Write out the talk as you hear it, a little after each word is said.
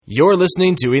You're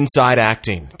listening to Inside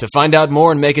Acting. To find out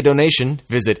more and make a donation,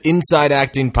 visit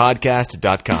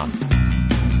InsideActingPodcast.com.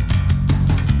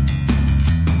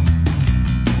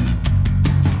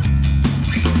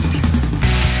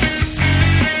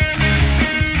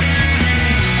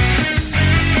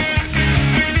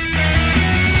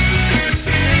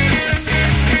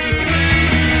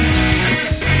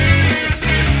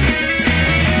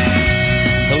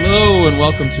 Hello and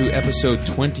welcome to episode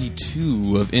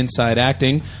 22 of Inside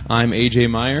Acting. I'm AJ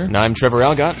Meyer. And I'm Trevor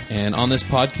Algott. And on this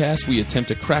podcast, we attempt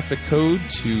to crack the code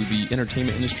to the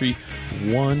entertainment industry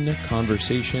one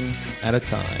conversation at a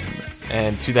time.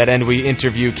 And to that end, we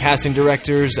interview casting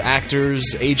directors,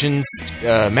 actors, agents,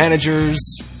 managers,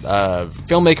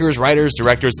 filmmakers, writers,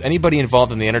 directors, anybody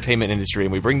involved in the entertainment industry,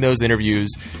 and we bring those interviews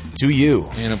to you.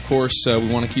 And of course, we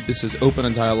want to keep this as open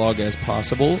and dialogue as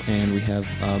possible, and we have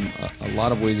a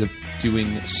lot of ways of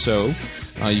doing so.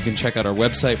 You can check out our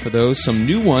website for those. Some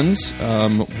new ones.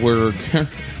 One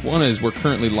is we're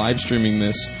currently live streaming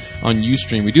this on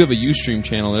Ustream. We do have a Ustream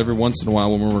channel. Every once in a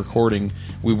while when we're recording,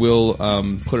 we will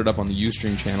put it up on the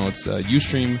Ustream channel. It's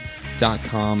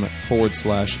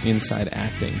ustream.com/inside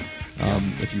acting.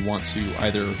 If you want to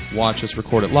either watch us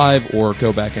record it live or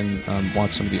go back and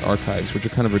watch some of the archives, which are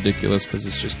kind of ridiculous because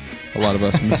it's just a lot of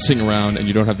us messing around and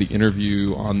you don't have the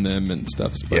interview on them and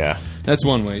stuff. But yeah. That's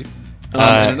one way.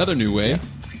 And another new way.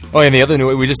 Oh, and the other new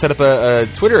way, we just set up a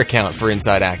Twitter account for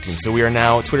Inside Acting. So we are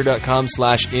now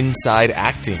twitter.com/inside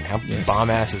acting. How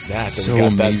bomb-ass is that? So we got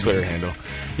amazing. that Twitter handle.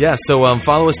 Yeah, so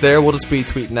follow us there. We'll just be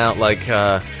tweeting out like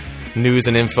news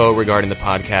and info regarding the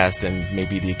podcast and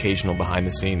maybe the occasional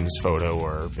behind-the-scenes photo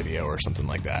or video or something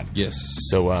like that. Yes.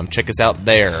 So check us out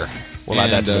there. We'll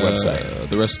add that to the website.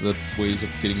 The rest of the ways of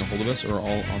getting a hold of us are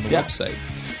all on the website.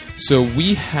 So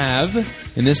we have,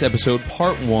 in this episode,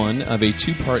 part one of a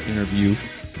two-part interview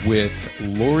with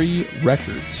Lori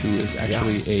Records, who is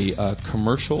actually a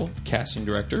commercial casting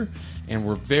director, and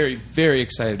we're very, very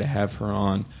excited to have her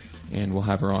on, and we'll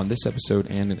have her on this episode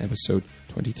and in episode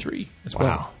 23 as well.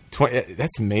 Wow.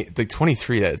 That's like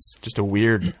 23. That's just a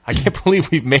weird. I can't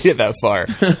believe we've made it that far.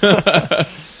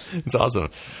 It's awesome.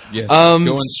 Yes,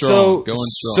 going strong.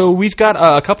 So we've got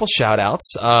a couple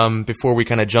shout-outs before we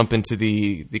kind of jump into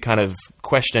the kind of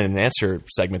question and answer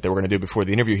segment that we're going to do before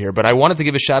the interview here. But I wanted to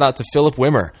give a shout-out to Philip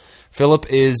Wimmer. Philip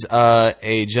is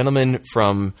a gentleman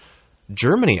from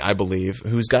Germany, I believe,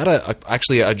 who's got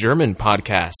actually a German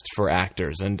podcast for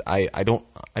actors, and I don't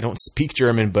speak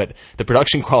German, but the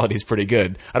production quality is pretty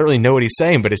good. I don't really know what he's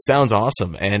saying, but it sounds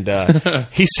awesome, and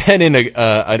he sent in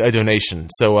a donation.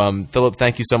 So, Philip,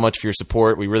 thank you so much for your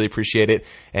support. We really appreciate it,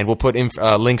 and we'll put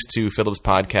links to Philip's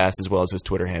podcast as well as his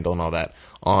Twitter handle and all that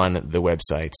on the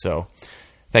website. So,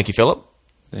 thank you, Philip.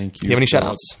 Thank you. Do you have any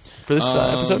shout-outs for this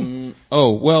episode?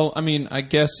 Oh, well, I mean, I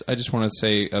guess I just want to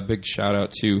say a big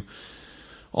shout-out to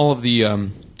all of the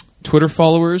Twitter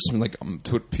followers, like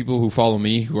people who follow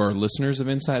me, who are listeners of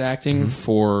Inside Acting,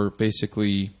 for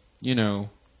basically,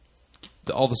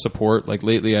 all the support. Like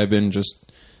lately, I've been just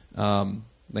when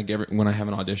I have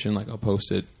an audition, like I'll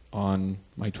post it on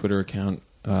my Twitter account,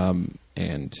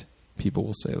 and people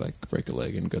will say like break a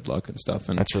leg and good luck and stuff.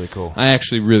 And that's really cool. I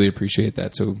actually really appreciate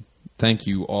that. So thank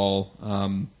you all.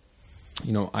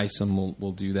 Isom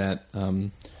will do that.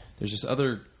 There's this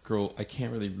other girl, I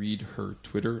can't really read her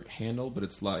Twitter handle, but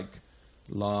it's like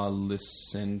La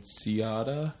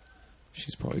Licenciada.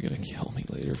 She's probably going to kill me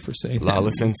later for saying La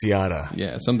that. Licenciada.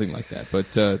 Yeah, something like that. But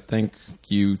thank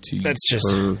you to her.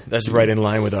 That's right in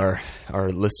line with our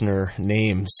listener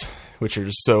names, which are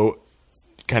just so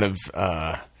kind of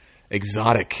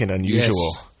exotic and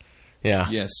unusual. Yes. Yeah.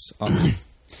 Yes.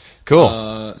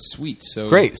 Cool. Sweet. So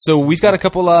great. So we've got a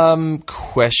couple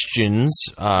questions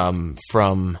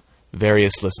from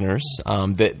various listeners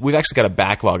that we've actually got a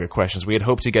backlog of questions. We had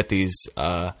hoped to get these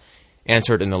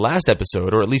answered in the last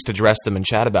episode, or at least address them and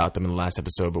chat about them in the last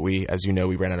episode, but as you know,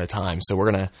 we ran out of time. So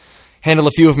we're going to handle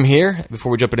a few of them here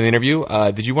before we jump into the interview.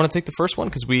 Did you want to take the first one?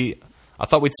 Because I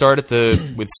thought we'd start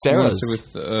with Sarah's.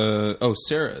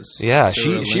 Sarah's. Yeah,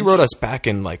 Sarah she wrote us back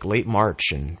in like late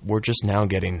March, and we're just now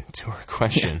getting to her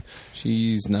question. Yeah,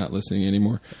 she's not listening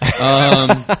anymore.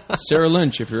 Sarah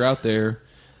Lynch, if you're out there,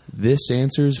 this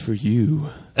answer's for you.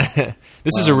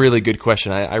 This is a really good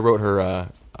question. I wrote her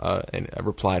a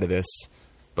reply to this,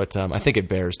 but I think it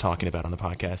bears talking about on the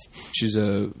podcast. She's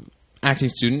a acting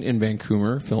student in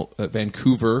Vancouver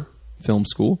Film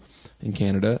School in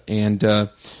Canada, and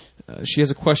she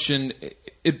has a question.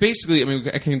 it basically, I mean,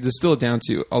 I can distill it down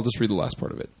to, I'll just read the last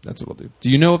part of it. That's what I'll do.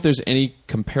 Do you know if there's any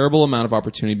comparable amount of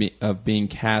opportunity of being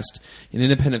cast in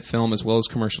independent film as well as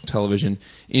commercial television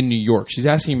in New York? She's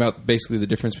asking about basically the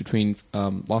difference between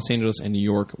Los Angeles and New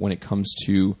York when it comes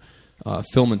to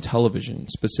film and television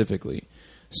specifically.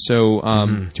 So,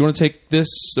 do you want to take the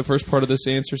first part of this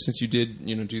answer, since you did,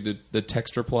 do the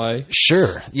text reply?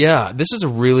 Sure. Yeah, this is a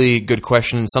really good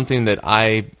question, something that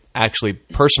I actually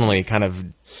personally kind of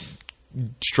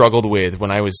struggled with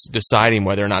when I was deciding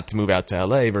whether or not to move out to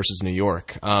LA versus New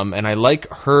York. And I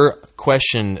like her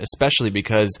question, especially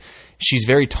because she's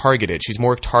very targeted. She's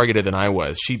more targeted than I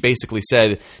was. She basically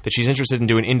said that she's interested in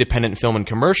doing independent film and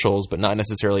commercials, but not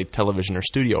necessarily television or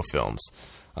studio films.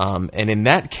 And in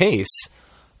that case,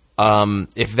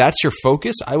 if that's your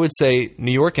focus, I would say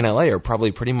New York and LA are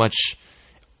probably pretty much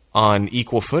on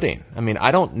equal footing. I mean,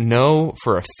 I don't know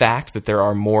for a fact that there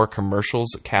are more commercials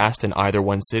cast in either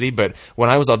one city, but when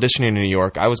I was auditioning in New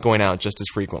York, I was going out just as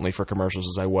frequently for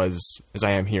commercials as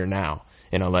I am here now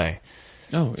in LA.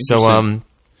 Oh, so, and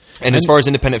as far as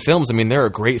independent films, I mean, there are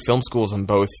great film schools in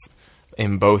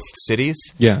both cities.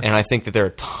 Yeah. And I think that there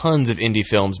are tons of indie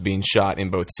films being shot in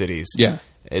both cities. Yeah.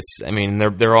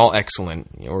 They're all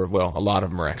excellent, or well, a lot of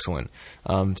them are excellent.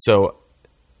 So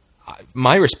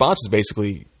my response is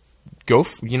basically go.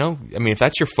 If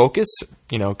that's your focus,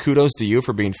 kudos to you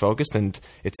for being focused, and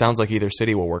it sounds like either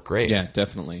city will work great. Yeah,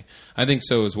 definitely. I think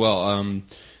so as well.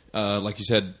 Like you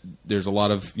said, there's a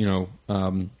lot of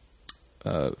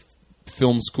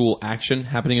film school action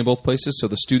happening in both places. So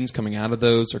the students coming out of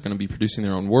those are going to be producing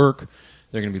their own work.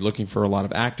 They're going to be looking for a lot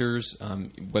of actors,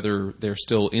 whether they're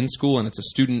still in school and it's a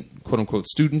student, quote unquote,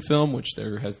 student film, which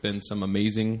there have been some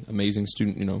amazing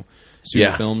student,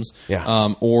 student films,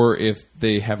 or if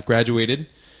they have graduated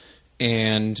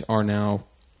and are now,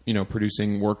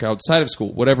 producing work outside of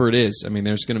school, whatever it is. I mean,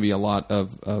 there's going to be a lot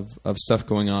of stuff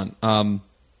going on.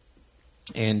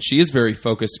 And she is very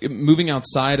focused. Moving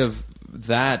outside of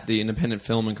that, the independent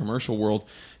film and commercial world,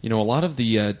 a lot of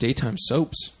the daytime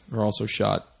soaps are also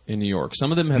shot in New York.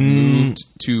 Some of them have moved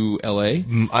to LA.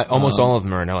 Almost all of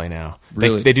them are in LA now.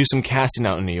 Really? They do some casting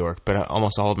out in New York, but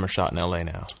almost all of them are shot in LA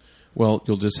now. Well,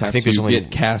 you'll just have to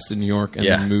get cast in New York and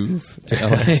then move to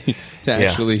LA to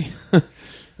actually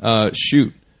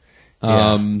shoot.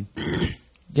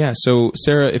 So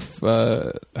Sarah,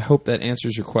 I hope that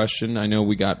answers your question. I know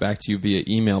we got back to you via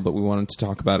email, but we wanted to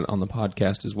talk about it on the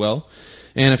podcast as well.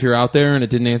 And if you're out there and it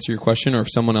didn't answer your question, or if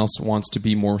someone else wants to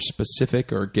be more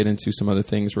specific or get into some other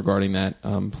things regarding that,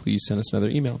 please send us another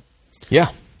email.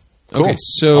 Yeah. Cool. Okay,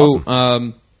 so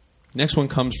awesome. Next one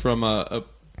comes from a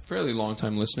fairly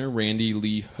long-time listener, Randy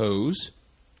Lee Hose.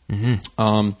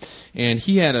 Mm-hmm. And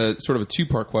he had a sort of a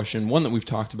two-part question, one that we've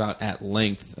talked about at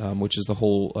length, which is the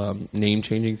whole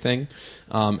name-changing thing.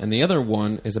 And the other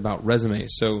one is about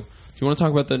resumes. So do you want to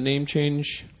talk about the name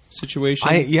change situation?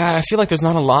 I feel like there's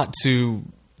not a lot to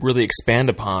really expand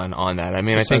upon on that. I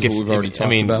mean, Besides I think we've already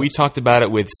talked about. We talked about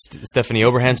it with Stephanie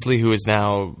Oberhensley, who is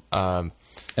now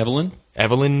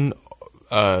Evelyn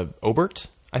Obert,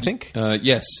 I think.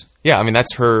 Yes. Yeah, I mean,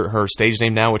 that's her stage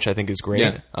name now, which I think is great.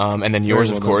 Yeah. And then yours,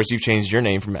 of course, you've changed your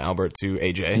name from Albert to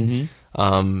AJ.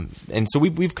 Mm-hmm. And so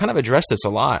we've kind of addressed this a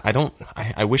lot.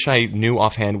 I wish I knew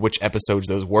offhand which episodes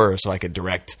those were, so I could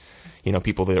direct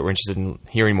people that were interested in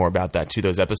hearing more about that to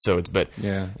those episodes. But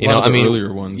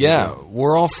earlier ones. Yeah,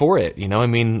 we're all for it. There's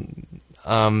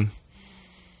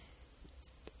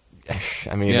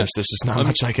just not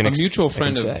much I can. A mutual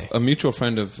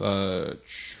friend of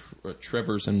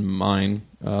Trevor's and mine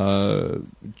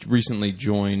recently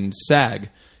joined SAG,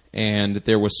 and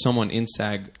there was someone in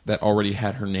SAG that already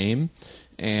had her name,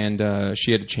 and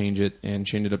she had to change it, and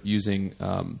she ended up using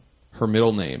her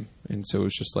middle name, and so it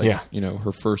was just like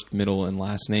her first, middle, and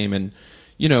last name, and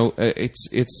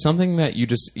it's something that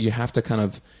you have to kind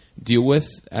of deal with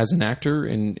as an actor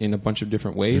in a bunch of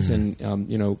different ways, mm-hmm.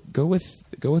 and go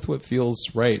with what feels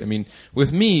right. I mean,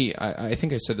 with me, I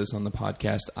think I said this on the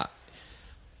podcast.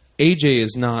 AJ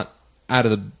is not out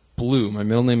of the blue. My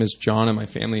middle name is John, and my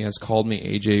family has called me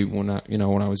AJ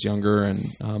when I was younger,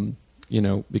 and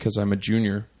because I'm a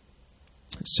junior.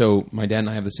 So my dad and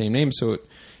I have the same name, so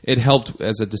it helped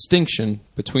as a distinction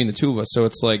between the two of us. So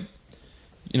it's like,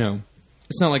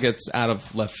 it's not like it's out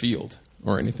of left field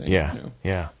or anything. Yeah,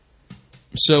 yeah.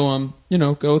 So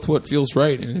go with what feels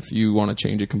right, and if you want to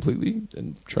change it completely,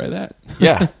 then try that.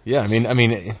 yeah. I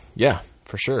mean, yeah,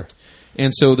 for sure.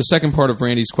 And so the second part of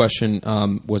Randy's question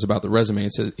was about the resume.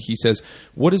 He says,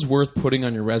 what is worth putting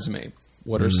on your resume?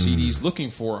 What are CDs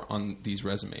looking for on these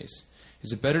resumes?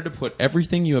 Is it better to put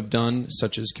everything you have done,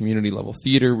 such as community level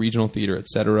theater, regional theater,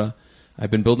 etc.? I've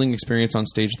been building experience on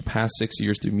stage the past 6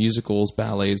 years through musicals,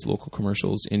 ballets, local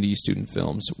commercials, indie student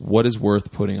films. What is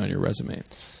worth putting on your resume?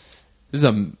 This is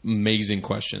an amazing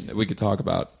question that we could talk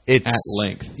about at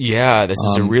length. Yeah, this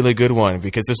is a really good one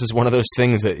because this is one of those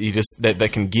things that you just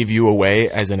that can give you away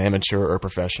as an amateur or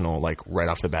professional, like right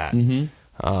off the bat.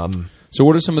 So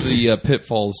what are some of the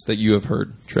pitfalls that you have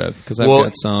heard, Trev? Because I've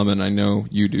got some, and I know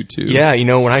you do too. Yeah,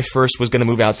 when I first was going to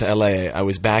move out to LA, I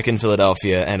was back in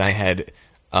Philadelphia, and I had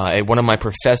one of my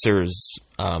professors'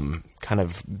 kind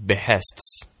of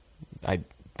behests.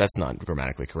 That's not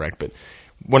grammatically correct, but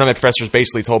one of my professors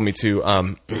basically told me to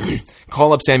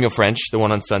call up Samuel French, the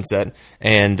one on Sunset,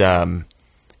 and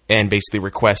basically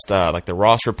request like the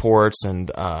Ross reports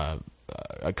and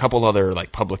a couple other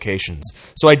like publications.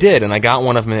 So I did, and I got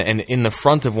one of them, and in the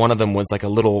front of one of them was like a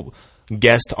little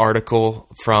guest article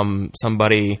from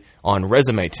somebody on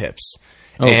resume tips.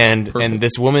 And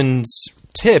this woman's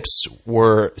tips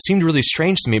seemed really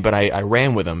strange to me, but I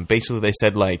ran with them. Basically, they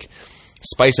said like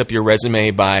spice up your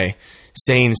resume by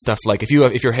saying stuff like if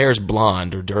your hair is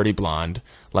blonde or dirty blonde,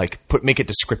 like make it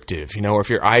descriptive, or if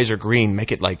your eyes are green,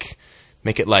 make it like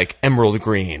emerald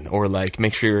green, or like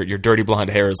make sure your dirty blonde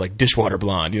hair is like dishwater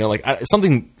blonde,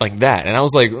 something like that. And I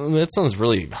was like, that sounds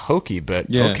really hokey,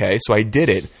 but okay. So I did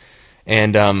it,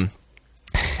 and I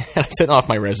sent off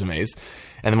my resumes.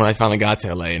 And then when I finally got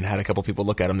to LA and had a couple people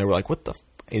look at them, they were like, "What the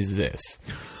is this?"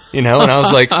 And I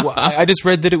was like, well, "I just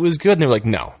read that it was good." And they were like,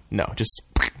 "No, just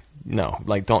no.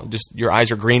 Like, don't just your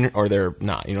eyes are green or they're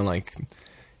not."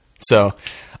 So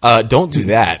don't do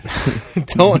that.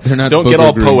 don't get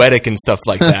all poetic and stuff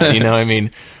like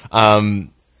that.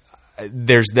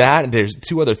 There's that. There's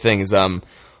two other things.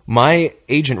 My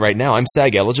agent right now, I'm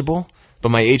SAG eligible, but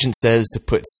my agent says to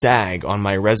put SAG on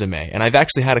my resume, and I've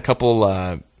actually had a couple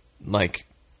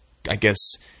I guess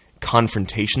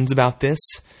confrontations about this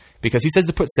because he says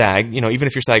to put SAG. Even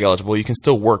if you're SAG eligible, you can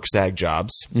still work SAG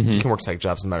jobs. Mm-hmm. You can work SAG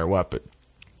jobs no matter what, but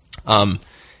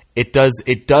it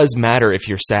does matter if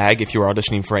you're SAG, if you're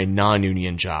auditioning for a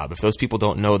non-union job. If those people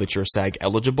don't know that you're SAG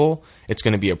eligible, it's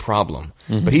going to be a problem.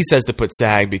 Mm-hmm. But he says to put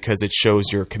SAG because it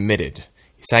shows you're committed.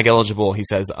 SAG eligible, he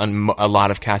says, on a lot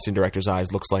of casting directors'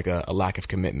 eyes, looks like a lack of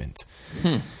commitment.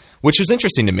 Which was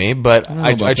interesting to me, but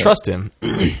I trust him.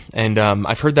 And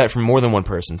I've heard that from more than one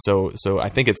person, so I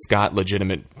think it's got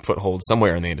legitimate foothold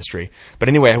somewhere in the industry. But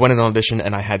anyway, I went in an audition,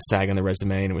 and I had SAG on the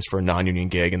resume, and it was for a non-union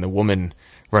gig, and the woman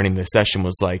running the session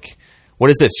was like, "What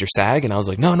is this, your SAG?" And I was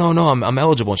like, no, I'm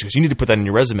eligible. And she goes, "You need to put that in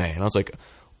your resume." And I was like,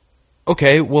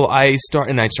 okay, well, I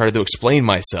started to explain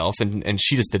myself, and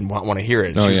she just didn't want to hear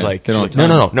it. She was like,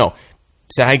 no,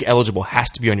 SAG eligible has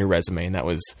to be on your resume, and that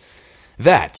was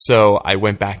that. So I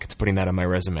went back to putting that on my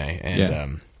resume,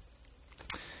 and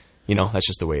that's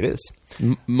just the way it is.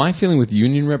 My feeling with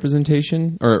union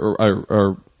representation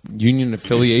or union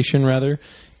affiliation rather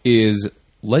is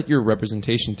let your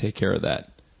representation take care of that.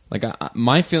 Like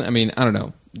my feeling, I don't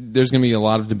know. There's going to be a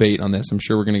lot of debate on this. I'm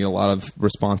sure we're going to get a lot of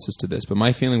responses to this, but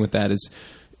my feeling with that is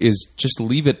just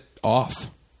leave it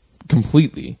off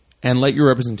completely and let your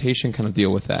representation kind of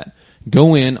deal with that.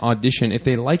 Go in, audition. If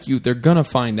they like you, they're going to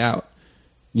find out.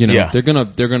 They're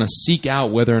gonna seek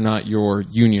out whether or not you're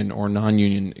union or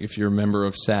non-union. If you're a member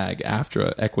of SAG,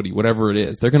 AFTRA, Equity, whatever it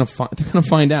is, they're gonna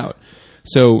find out.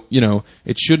 So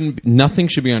nothing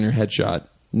should be on your headshot,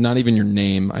 not even your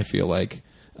name. I feel like,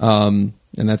 and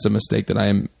that's a mistake that I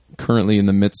am currently in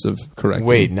the midst of correcting.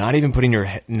 Wait, not even putting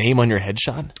your name on your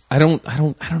headshot? I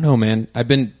don't know, man. I've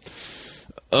been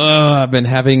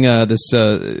having this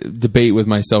debate with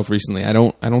myself recently. I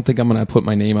don't think I'm going to put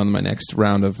my name on my next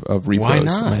round of reposts. Why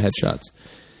not? My headshots,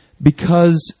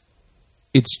 because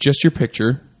it's just your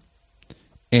picture,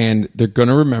 and they're going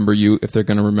to remember you if they're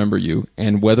going to remember you.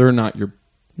 And whether or not your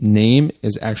name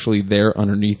is actually there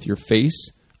underneath your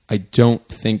face, I don't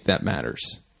think that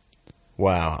matters.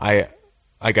 Wow, I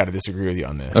got to disagree with you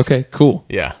on this. Okay, cool.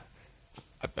 Yeah.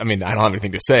 I don't have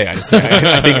anything to say.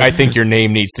 I think your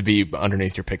name needs to be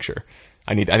underneath your picture.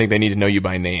 I think they need to know you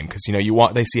by name because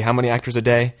they see how many actors a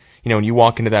day. When you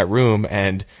walk into that room,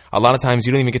 and a lot of times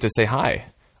you don't even get to say hi.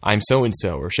 I'm so and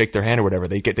so, or shake their hand or whatever.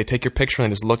 They take your picture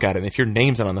and just look at it. And if your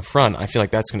name's not on the front, I feel like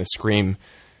that's going to scream,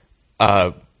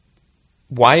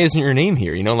 "Why isn't your name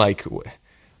here?" How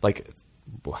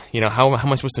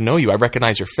am I supposed to know you? I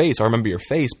recognize your face. I remember your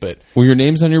face, but your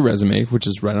name's on your resume, which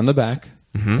is right on the back.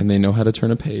 Mm-hmm. And they know how to turn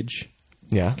a page.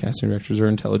 Yeah, casting directors are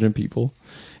intelligent people,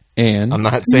 and I'm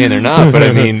not saying they're not, but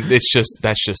that's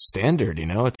just standard.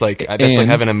 It's like that's like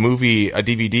having a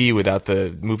DVD without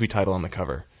the movie title on the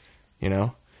cover. There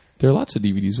are lots of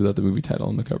DVDs without the movie title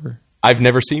on the cover. I've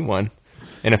never seen one,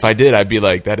 and if I did, I'd be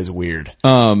like, that is weird.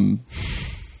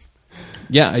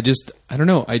 Yeah, I don't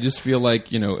know. I just feel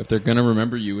like, if they're going to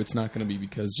remember you, it's not going to be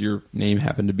because your name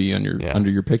happened to be on your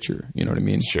under your picture. You know what I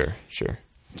mean? Sure.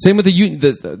 Same with the union.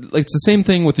 It's the same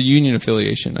thing with the union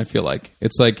affiliation. I feel like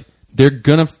it's like they're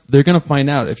gonna find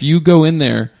out if you go in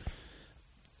there.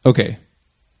 Okay,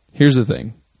 here's the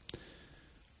thing.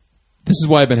 This is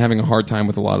why I've been having a hard time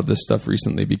with a lot of this stuff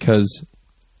recently, because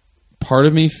part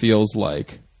of me feels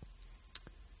like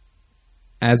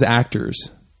as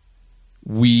actors,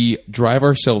 we drive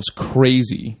ourselves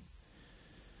crazy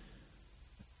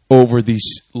over these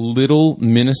little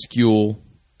minuscule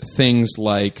things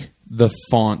like the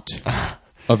font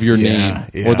of your name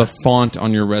or the font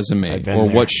on your resume or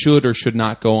what should or should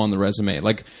not go on the resume.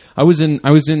 Like I was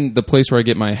in the place where I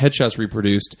get my headshots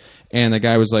reproduced, and the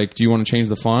guy was like, "Do you want to change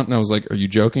the font?" And I was like, "Are you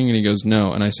joking?" And he goes,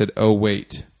 "No." And I said, "Oh,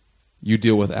 wait. You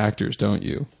deal with actors, don't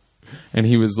you?" And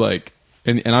he was like,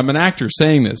 and I'm an actor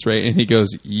saying this, right? And he goes,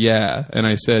 "Yeah." And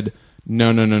I said,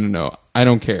 No. I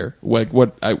don't care. Like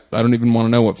what? I don't even want to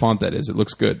know what font that is. It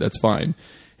looks good. That's fine.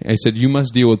 And I said, you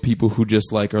must deal with people who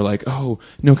just like are like, oh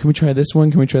no, can we try this one?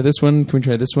 Can we try this one? Can we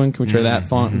try this one? Can we try that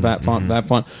font? That font? That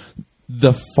font?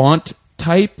 The font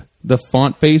type, the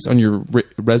font face on your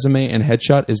resume and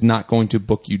headshot is not going to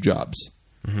book you jobs,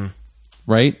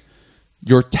 right?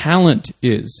 Your talent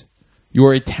is. You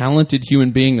are a talented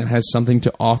human being that has something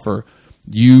to offer.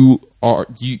 You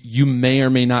may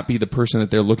or may not be the person that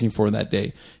they're looking for that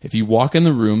day. If you walk in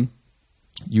the room,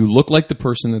 you look like the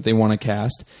person that they want to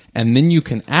cast, and then you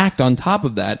can act on top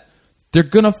of that, they're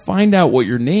going to find out what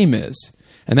your name is.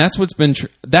 And that's what's been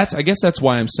I guess that's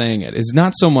why I'm saying it. It's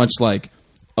not so much like,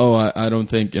 oh, I don't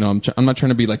think, I'm not trying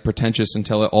to be like pretentious and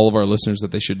tell all of our listeners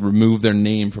that they should remove their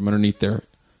name from underneath their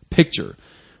picture.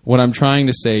 What I'm trying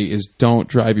to say is don't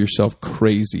drive yourself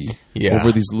crazy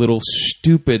over these little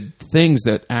stupid things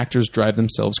that actors drive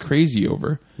themselves crazy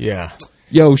over. Yeah.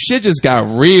 Yo, shit just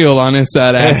got real on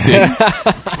Inside Acting.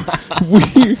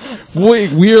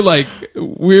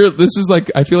 This is like,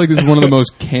 I feel like this is one of the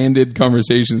most candid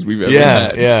conversations we've ever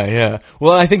had. Yeah.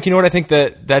 Well, I think, I think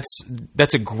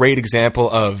that's a great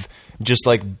example of just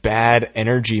like bad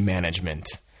energy management.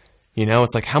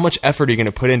 It's like, how much effort are you going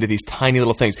to put into these tiny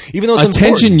little things? Even though it's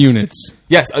attention units.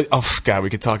 Yes. Oh God, we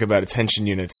could talk about attention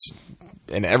units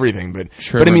and everything, but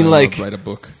I mean, like, write a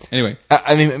book. Anyway,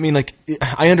 I mean, like,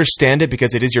 I understand it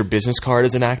because it is your business card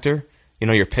as an actor.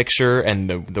 Your picture and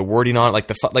the wording on it,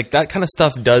 like that kind of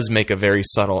stuff does make a very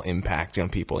subtle impact on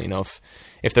people.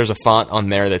 If there's a font on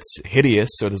there that's hideous,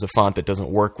 or there's a font that doesn't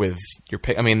work with your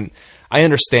pic. I mean, I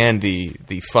understand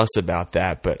the fuss about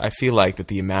that, but I feel like that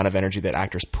the amount of energy that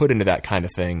actors put into that kind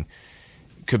of thing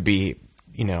could be,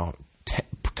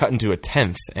 cut into a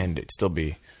tenth, and it'd still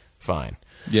be fine.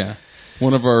 Yeah.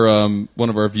 One of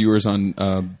our viewers on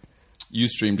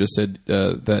Ustream just said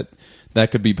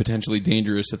that could be potentially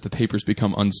dangerous if the papers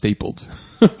become unstapled.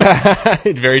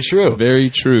 Very true. Very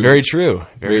true. Very true.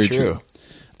 Very true.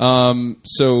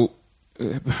 So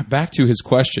back to his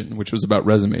question, which was about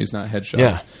resumes, not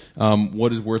headshots. Yeah.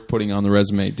 What is worth putting on the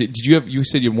resume? Did you have? You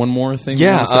said you had one more thing.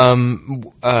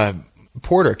 Yeah.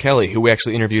 Porter Kelly, who we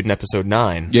actually interviewed in episode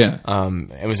 9. Yeah.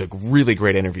 It was a really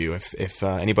great interview. If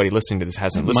anybody listening to this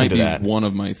hasn't listened to that, might be one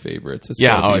of my favorites. It's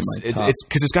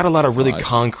because it's got a lot of really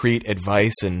concrete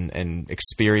advice and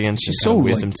experience. She's and so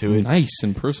wisdom to it. Nice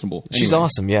and personable. Anyway. She's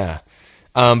awesome. Yeah.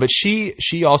 But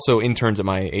she also interns at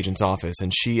my agent's office,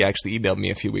 and she actually emailed me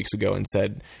a few weeks ago and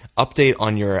said, update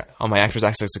on my Actors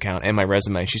Access account and my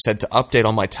resume. She said to update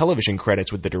all my television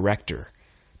credits with the director,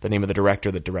 the name of the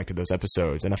director that directed those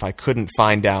episodes. And if I couldn't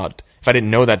find out, if I didn't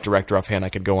know that director offhand, I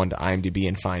could go onto IMDb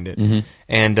and find it. Mm-hmm.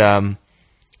 And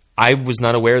I was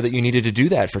not aware that you needed to do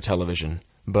that for television,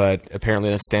 but apparently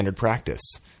that's standard practice.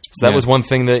 So that was one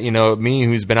thing that, me,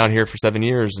 who's been out here for 7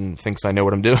 years and thinks I know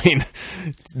what I'm doing,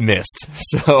 missed.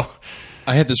 So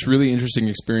I had this really interesting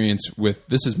experience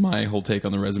this is my whole take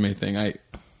on the resume thing. I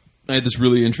had this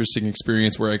really interesting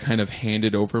experience where I kind of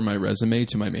handed over my resume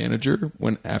to my manager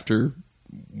after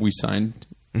we signed,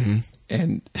 mm-hmm.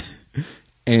 and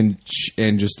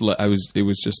just it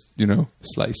was just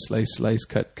slice,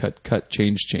 cut,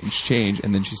 change,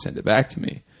 and then she sent it back to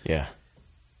me. Yeah.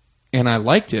 And I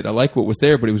liked it. I liked what was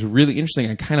there, but it was really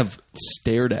interesting. I kind of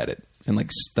stared at it and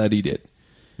studied it.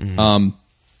 Mm-hmm.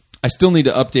 I still need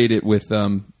to update it with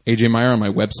AJ Meyer on my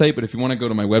website, but if you want to go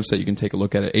to my website, you can take a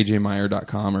look at it,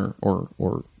 ajmeyer.com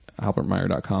or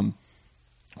albertmeyer.com.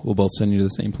 We'll both send you to the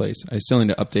same place. I still need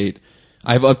to update.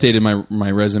 I've updated my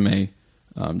resume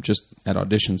just at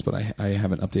auditions, but I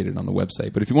haven't updated it on the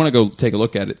website. But if you want to go take a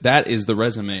look at it, that is the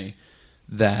resume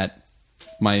that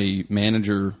my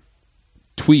manager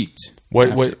tweaked.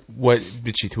 What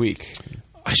did she tweak?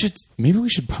 Maybe we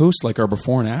should post like our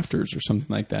before and afters or something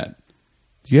like that.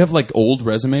 Do you have like old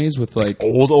resumes with like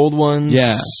old ones?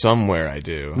 Yeah, somewhere I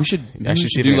do. We should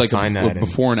do like a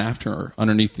before and after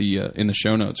underneath the in the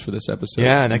show notes for this episode.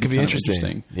 Yeah, that could be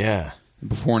interesting. Yeah,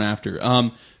 before and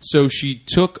after. So she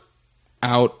took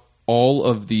out all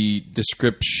of the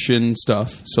description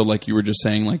stuff. So like you were just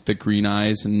saying, like the green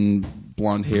eyes and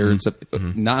blonde hair and stuff.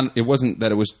 It wasn't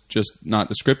that it was just not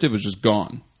descriptive. It was just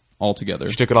gone altogether.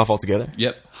 She took it off altogether?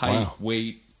 Yep. Height,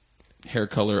 weight, hair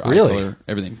color, eye color,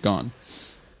 everything gone.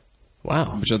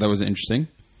 Wow. Which I thought was interesting.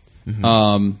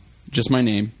 Just my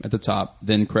name at the top,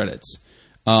 then credits.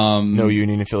 No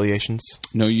union affiliations?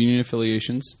 No union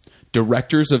affiliations.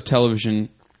 Directors of television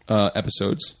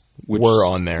episodes. Which were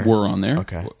on there.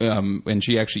 Okay. And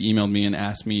she actually emailed me and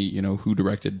asked me, who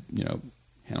directed,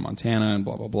 Hannah Montana and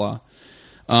blah, blah, blah.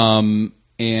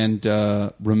 And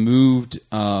removed,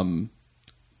 I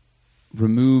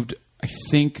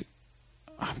think,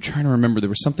 I'm trying to remember, there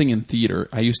was something in theater.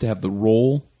 I used to have the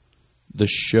role, the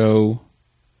show,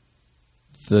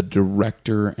 the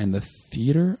director, and the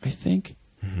theater, I think.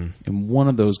 And one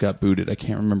of those got booted. I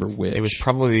can't remember which. It was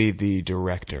probably the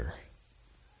director.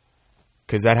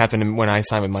 Because that happened when I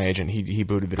signed with my agent. He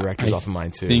booted the directors off of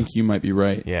mine, too. I think you might be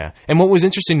right. Yeah. And what was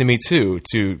interesting to me, too,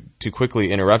 to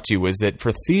quickly interrupt you, was that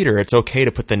for theater, it's okay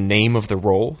to put the name of the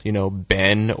role,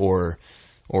 Ben or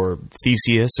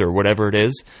Theseus or whatever it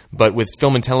is. But with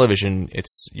film and television,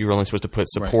 you're only supposed to put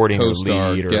supporting or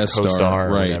lead or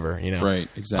co-star or whatever. Right,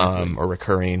 exactly. Or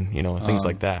recurring, things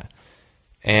like that.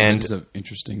 And that is an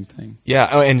interesting thing. Yeah.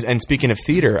 Oh, and speaking of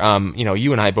theater,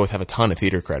 you and I both have a ton of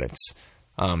theater credits.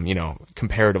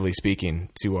 Comparatively speaking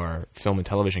to our film and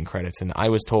television credits. And I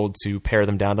was told to pare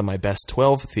them down to my best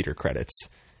 12 theater credits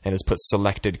and just put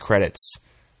selected credits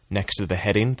next to the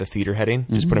heading, the theater heading.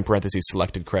 Just put in parentheses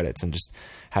selected credits and just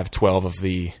have 12 of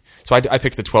the... So I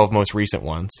picked the 12 most recent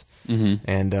ones.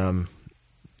 And I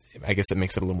guess it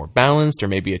makes it a little more balanced, or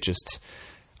maybe it just...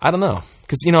 I don't know.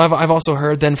 Because, I've also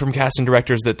heard then from casting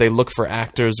directors that they look for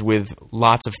actors with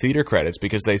lots of theater credits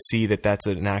because they see that that's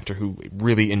an actor who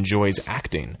really enjoys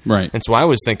acting. Right. And so I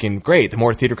was thinking, great, the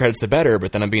more theater credits, the better.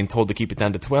 But then I'm being told to keep it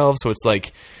down to 12. So it's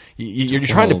like you're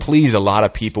trying to please a lot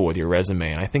of people with your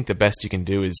resume. And I think the best you can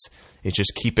do is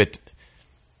just keep it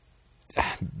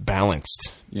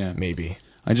balanced. Yeah. Maybe.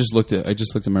 I just looked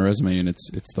at my resume, and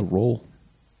it's the role.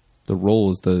 The role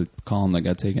is the column that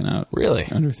got taken out. Really?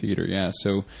 Under theater, yeah.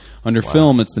 So under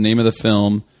film, it's the name of the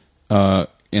film, and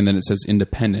then it says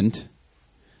independent,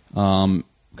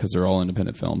 because they're all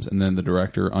independent films. And then the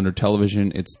director. Under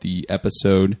television, it's the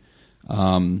episode,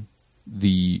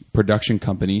 the production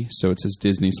company, so it says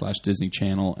Disney/Disney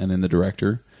Channel, and then the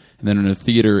director. And then under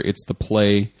theater, it's the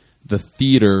play, the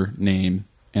theater name,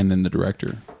 and then the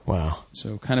director. Wow.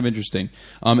 So kind of interesting.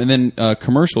 And then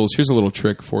commercials, here's a little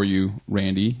trick for you,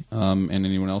 Randy, and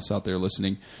anyone else out there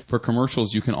listening. For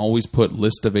commercials, you can always put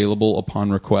list available upon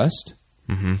request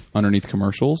underneath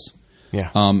commercials.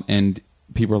 Yeah. And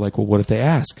people are like, well, what if they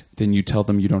ask? Then you tell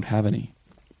them you don't have any.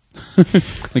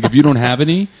 Like if you don't have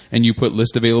any and you put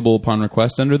list available upon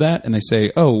request under that and they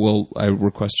say, oh, well, I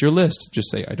request your list,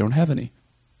 just say, I don't have any.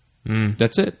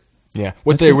 That's it. Yeah.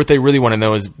 What they really want to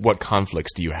know is what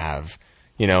conflicts do you have?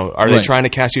 Are they trying to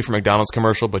cast you for McDonald's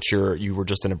commercial, but you were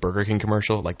just in a Burger King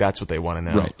commercial? Like that's what they want to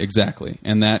know. Right, exactly.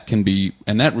 And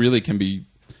that really can be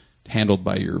handled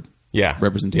by your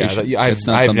representation. Yeah,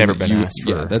 I've never been asked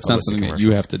for that's not something that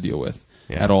you have to deal with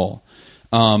at all.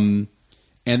 And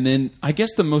then I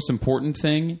guess the most important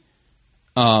thing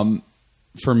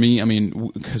for me, I mean,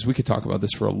 because we could talk about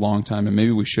this for a long time, and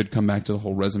maybe we should come back to the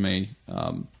whole resume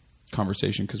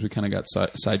conversation because we kind of got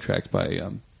sidetracked by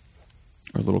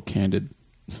our little candid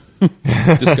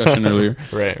discussion earlier.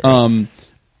 Right.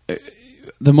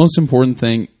 The most important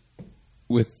thing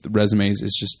with resumes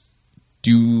is just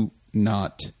do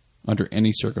not, under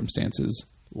any circumstances,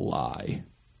 lie.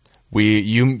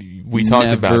 We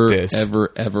talked about this.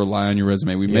 Ever lie on your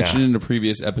resume. We mentioned it in a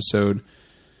previous episode,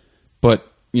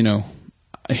 but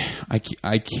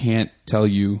I can't tell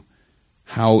you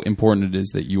how important it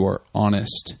is that you are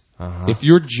honest. If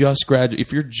you're just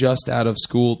out of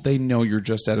school, they know you're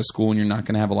just out of school and you're not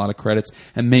going to have a lot of credits.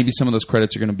 And maybe some of those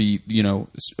credits are going to be,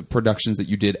 productions that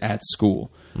you did at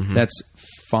school. That's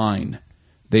fine.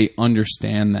 They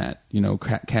understand that.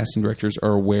 Casting directors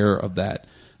are aware of that.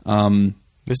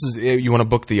 This is, you want to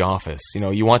book The Office.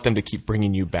 You want them to keep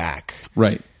bringing you back.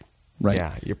 Right.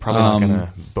 Yeah, you're probably not going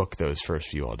to book those first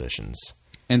few auditions.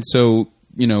 And so,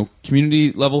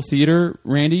 community level theater,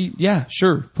 Randy, yeah,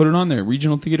 sure, put it on there.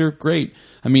 Regional theater, great.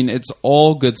 I mean, it's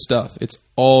all good stuff.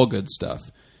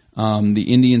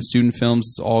 the Indian student films.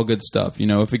 It's all good stuff. You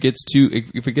know, if it gets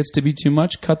to be too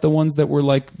much, cut the ones that were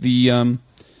like the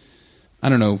I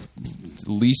don't know,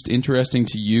 least interesting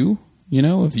to you. You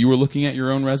know, if you were looking at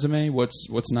your own resume,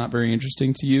 what's not very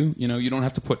interesting to you? You know, you don't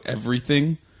have to put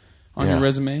everything on your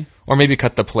resume. Or maybe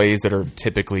cut the plays that are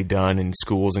typically done in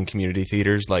schools and community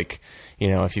theaters. Like, you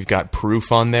know, if you've got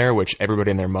Proof on there, which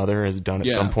everybody and their mother has done at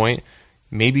some point,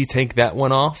 maybe take that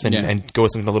one off and go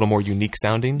with something a little more unique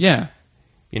sounding. Yeah.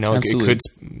 You know, it could,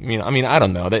 you know, I mean, I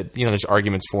don't know that, you know, there's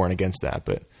arguments for and against that,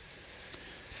 but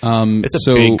it's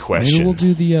a big question. Maybe we'll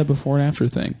do the before and after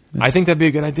thing. I think that'd be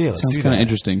a good idea. Sounds kind of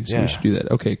interesting. So we should do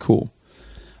that. Okay, cool.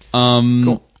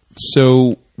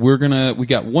 So we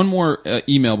got one more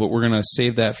email, but we're gonna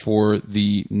save that for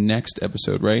the next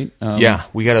episode, right? Yeah,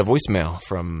 we got a voicemail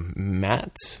from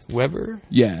Matt Weber.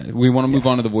 Yeah, we want to move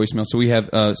on to the voicemail. So we have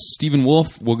Stephen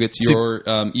Wolf. We'll get to your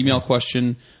email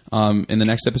question in the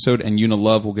next episode, and Una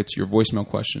Love will get to your voicemail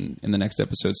question in the next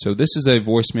episode. So this is a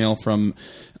voicemail from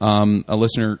a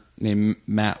listener named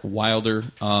Matt Wilder,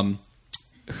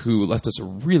 who left us a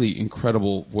really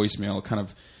incredible voicemail, kind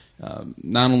of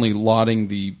not only lauding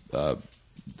the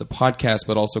podcast,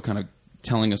 but also kind of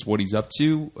telling us what he's up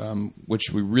to, which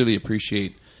we really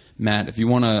appreciate. Matt, if you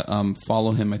want to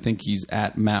follow him, I think he's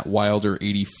at Matt Wilder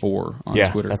 84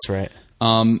 on Twitter. Yeah, that's right.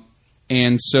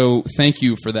 And so thank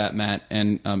you for that, Matt.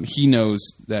 And he knows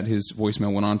that his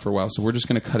voicemail went on for a while, so we're just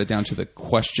going to cut it down to the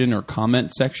question or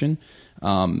comment section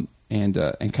and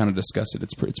kind of discuss it.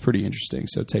 It's pretty interesting,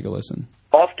 so take a listen.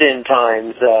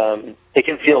 Oftentimes, it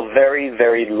can feel very,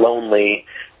 very lonely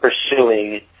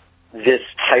pursuing this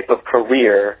type of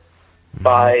career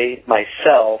by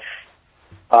myself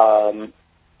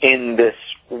in this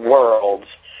world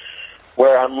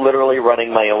where I'm literally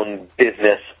running my own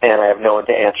business and I have no one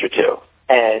to answer to.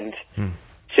 And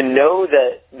to know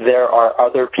that there are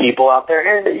other people out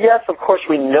there, and yes, of course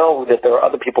we know that there are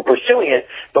other people pursuing it,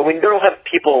 but when you don't have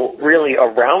people really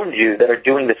around you that are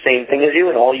doing the same thing as you,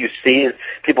 and all you see is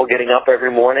people getting up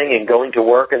every morning and going to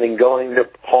work and then going to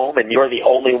home, and you're the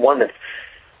only one that's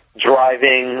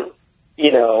driving,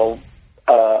 you know,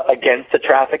 against the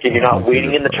traffic, and you're not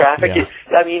waiting in the traffic.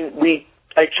 Yeah. I mean,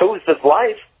 I chose this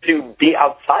life to be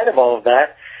outside of all of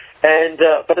that, and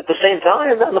but at the same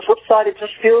time, on the flip side, it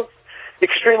just feels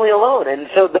extremely alone. And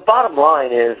so the bottom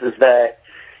line is that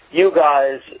you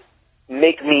guys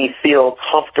make me feel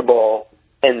comfortable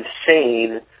and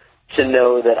sane to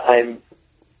know that I'm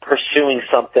pursuing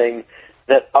something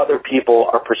that other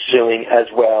people are pursuing as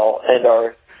well and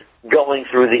are going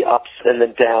through the ups and the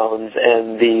downs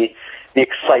and the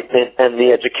excitement and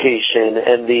the education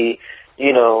and the,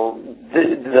 you know,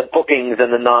 the bookings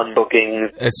and the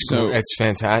non-bookings. It's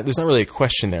fantastic. There's not really a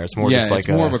question there. It's more just like it's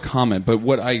more of a comment. But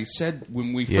what I said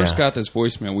when we first got this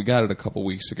voicemail, we got it a couple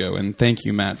weeks ago, and thank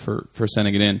you, Matt, for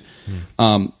sending it in.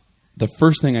 The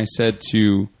first thing I said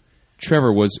to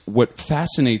Trevor was, what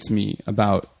fascinates me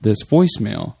about this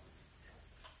voicemail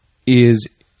is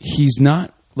he's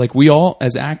not, like, we all,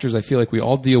 as actors, I feel like we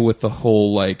all deal with the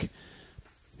whole, like,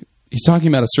 he's talking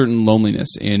about a certain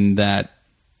loneliness in that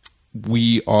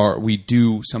we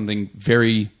do something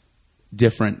very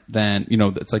different than, you know,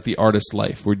 it's like the artist's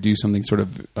life. We do something sort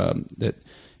of that,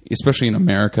 especially in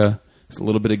America, is a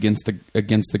little bit against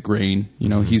the grain. You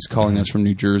know, he's calling us from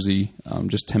New Jersey,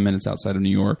 just 10 minutes outside of New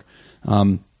York.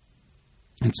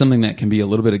 It's something that can be a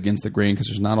little bit against the grain because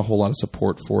there's not a whole lot of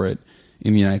support for it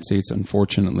in the United States,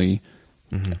 unfortunately.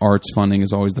 Arts funding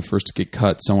is always the first to get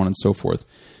cut, so on and so forth.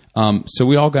 So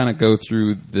we all kind of go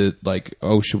through the, like,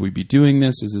 oh, should we be doing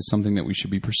this? Is this something that we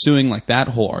should be pursuing? Like that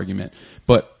whole argument.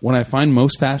 But what I find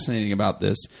most fascinating about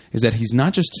this is that he's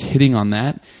not just hitting on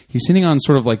that. He's hitting on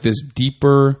sort of like this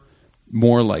deeper,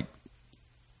 more like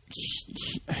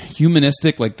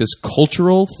humanistic, like this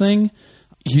cultural thing.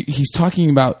 He's talking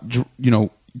about, you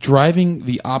know, driving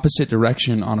the opposite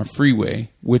direction on a freeway,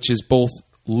 which is both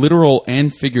literal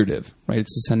and figurative, right?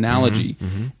 It's this analogy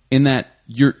in that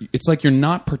it's like you're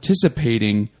not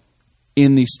participating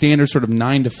in the standard sort of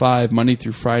 9 to 5 Monday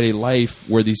through Friday life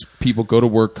where these people go to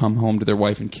work, come home to their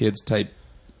wife and kids type,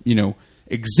 you know,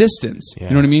 existence. You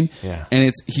know what I mean? Yeah.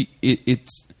 And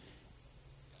it's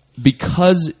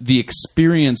because the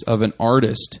experience of an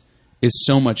artist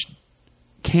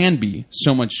can be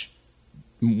so much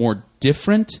more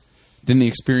different than the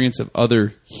experience of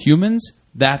other humans.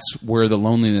 That's where the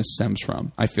loneliness stems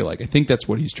from, I feel like. I think that's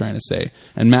what he's trying to say.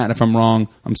 And Matt, if I'm wrong,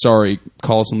 I'm sorry.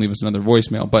 Call us and leave us another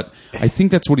voicemail. But I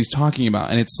think that's what he's talking about.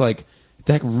 And it's like,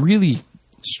 that really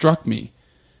struck me.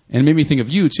 And it made me think of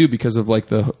you, too, because of like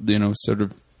the, you know, sort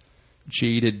of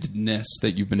jadedness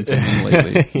that you've been feeling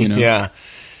lately. You know?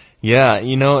 Yeah,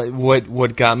 you know,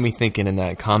 what got me thinking in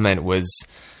that comment was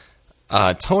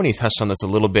Tony touched on this a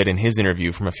little bit in his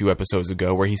interview from a few episodes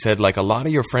ago, where he said, like, a lot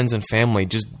of your friends and family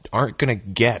just aren't going to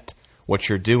get what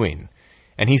you're doing.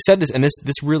 And he said this, and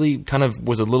this really kind of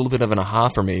was a little bit of an aha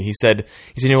for me. He said,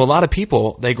 you know, a lot of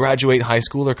people, they graduate high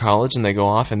school or college and they go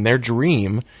off, and their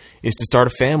dream is to start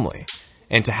a family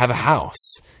and to have a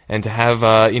house and to have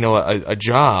a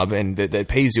job and that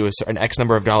pays you an X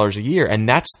number of dollars a year, and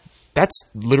that's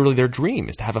literally their dream,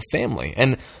 is to have a family.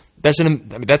 And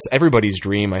that's everybody's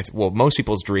dream. Most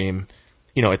people's dream,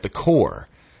 you know, at the core.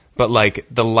 But like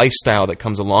the lifestyle that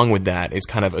comes along with that is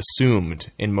kind of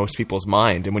assumed in most people's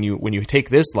mind. And when you take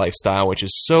this lifestyle, which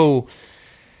is so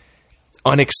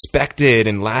unexpected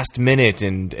and last minute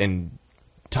and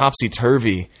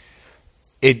topsy-turvy,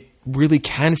 it really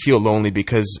can feel lonely,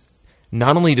 because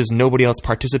not only does nobody else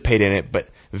participate in it, but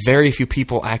very few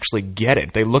people actually get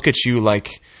it. They look at you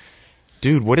like,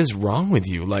 dude, what is wrong with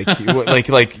you? Like,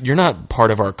 like you're not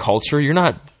part of our culture. You're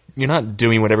not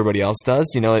doing what everybody else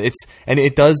does. You know,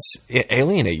 it does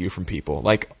alienate you from people.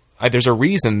 Like, there's a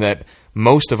reason that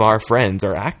most of our friends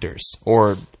are actors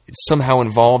or somehow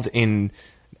involved in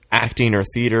acting or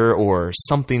theater or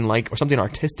something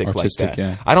artistic like that.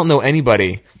 Yeah. I don't know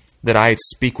anybody that I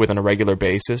speak with on a regular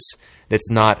basis that's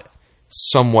not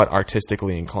somewhat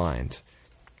artistically inclined.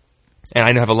 And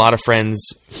I have a lot of friends,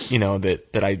 you know,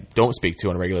 that I don't speak to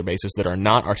on a regular basis that are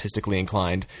not artistically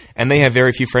inclined, and they have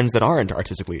very few friends that aren't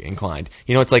artistically inclined.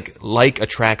 You know, it's like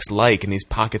attracts like, and these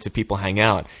pockets of people hang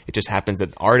out. It just happens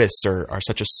that artists are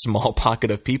such a small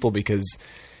pocket of people, because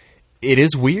it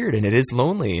is weird and it is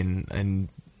lonely, and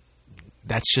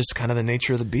that's just kind of the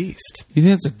nature of the beast. You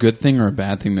think it's a good thing or a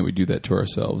bad thing that we do that to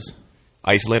ourselves?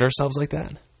 Isolate ourselves like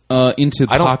that? Into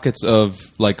pockets of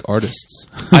like artists.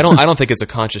 I don't think it's a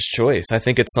conscious choice. I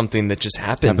think it's something that just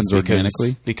happens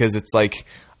organically. Because it's like,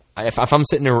 if I'm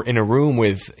sitting in a room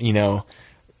with, you know,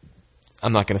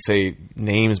 I'm not going to say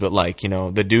names, but like, you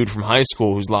know, the dude from high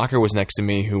school whose locker was next to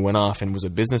me, who went off and was a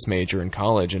business major in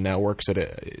college and now works at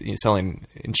selling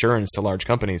insurance to large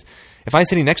companies. If I'm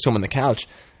sitting next to him on the couch,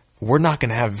 we're not going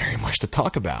to have very much to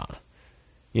talk about,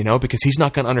 you know, because he's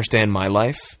not going to understand my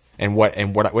life and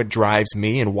what drives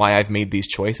me and why I've made these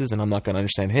choices, and I'm not going to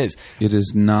understand his. It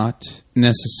is not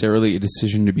necessarily a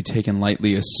decision to be taken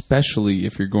lightly, especially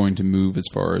if you're going to move as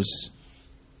far as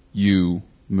you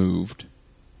moved.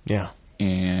 Yeah.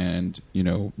 And, you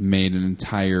know, made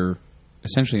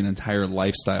essentially an entire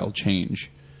lifestyle change.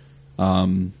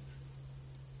 Those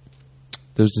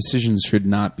decisions should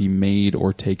not be made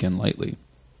or taken lightly.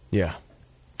 Yeah.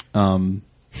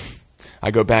 I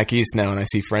go back east now and I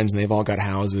see friends, and they've all got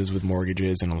houses with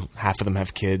mortgages, and half of them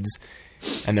have kids,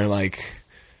 and they're like,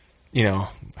 you know,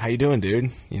 how you doing, dude?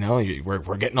 You know, we're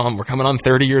coming on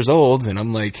 30 years old, and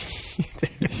I'm like,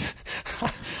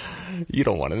 you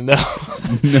don't want to know.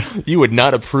 No. You would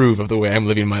not approve of the way I'm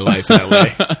living my life in LA.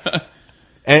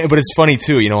 But it's funny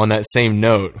too, you know, on that same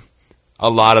note, a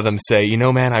lot of them say, you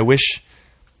know, man, I wish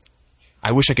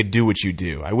I could do what you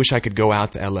do. I wish I could go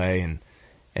out to LA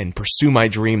and pursue my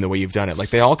dream the way you've done it. Like,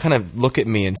 they all kind of look at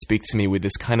me and speak to me with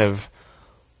this kind of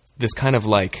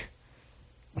like,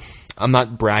 I'm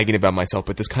not bragging about myself,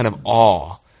 but this kind of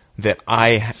awe that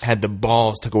I had the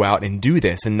balls to go out and do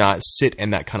this and not sit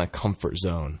in that kind of comfort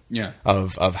zone. Yeah.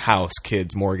 Of house,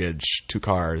 kids, mortgage, 2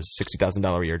 cars,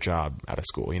 $60,000 a year job out of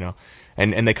school, you know?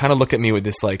 And they kind of look at me with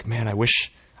this like, man, I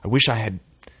wish I had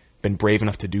been brave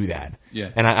enough to do that. Yeah.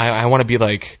 And I want to be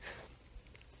like,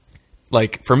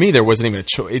 for me, there wasn't even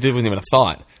it wasn't even a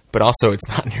thought, but also it's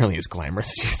not nearly as glamorous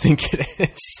as you think it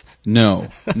is. No.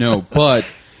 But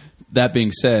that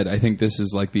being said, I think this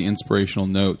is like the inspirational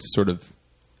note to sort of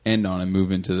end on and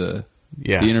move into the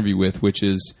interview with, which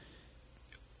is,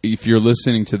 if you're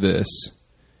listening to this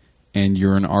and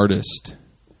you're an artist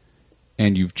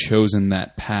and you've chosen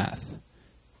that path,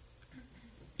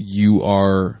 you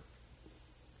are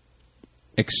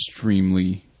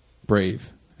extremely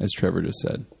brave, as Trevor just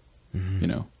said. Mm-hmm. You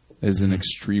know, as an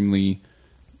extremely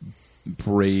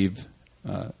brave,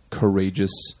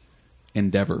 courageous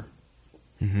endeavor.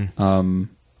 Mm-hmm.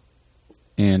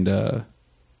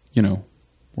 You know,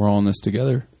 we're all in this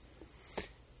together.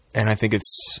 And I think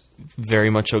it's very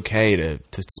much okay to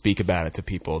speak about it to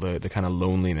people, the kind of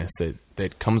loneliness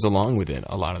that comes along with it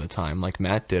a lot of the time, like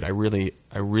Matt did. I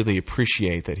really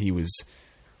appreciate that he was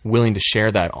willing to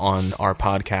share that on our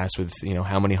podcast with, you know,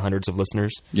 how many hundreds of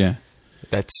listeners. Yeah.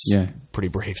 That's pretty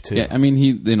brave too. Yeah, I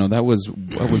mean, that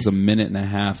was a minute and a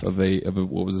half of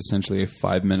what was essentially a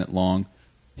 5-minute long.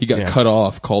 He got cut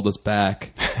off, called us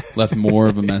back, left more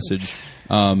of a message.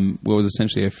 What was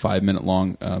essentially a 5-minute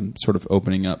long sort of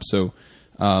opening up. So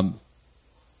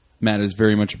Matt, is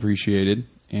very much appreciated.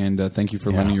 And thank you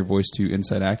for lending your voice to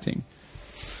Inside Acting.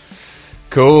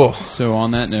 Cool. So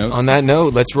on that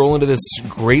note, let's roll into this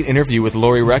great interview with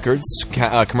Laurie Records,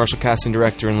 commercial casting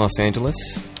director in Los Angeles.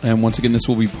 And once again, this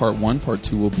will be part 1. Part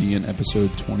 2 will be in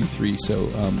episode 23. So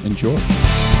enjoy.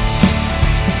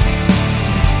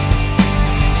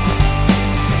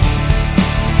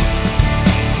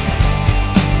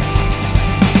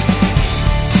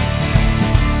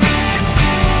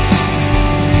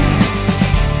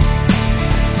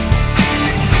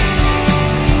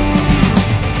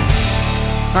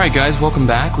 All right, guys, welcome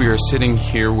back. We are sitting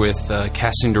here with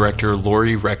casting director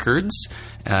Laurie Records.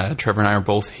 Trevor and I are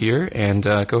both here, and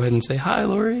go ahead and say hi,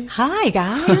 Laurie. Hi,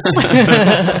 guys.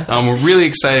 We're really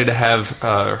excited to have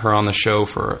her on the show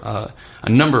for a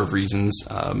number of reasons.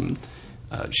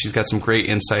 She's got some great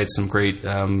insights, some great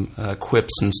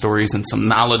quips and stories, and some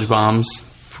knowledge bombs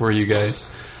for you guys.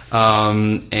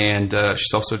 And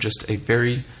she's also just a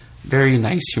very, very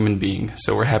nice human being.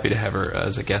 So we're happy to have her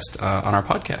as a guest on our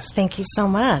podcast. Thank you so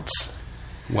much.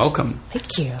 Welcome.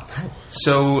 Thank you.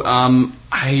 So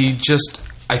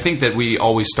I think that we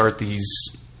always start these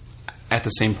at the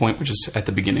same point, which is at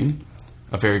the beginning.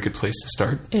 A very good place to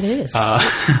start. It is.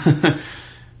 That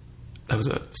was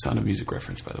a Sound of Music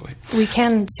reference, by the way. We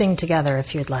can sing together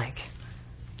if you'd like.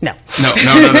 No. No.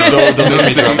 Don't make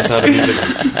me throw up the Sound of Music.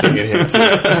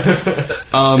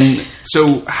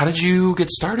 So how did you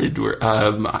get started?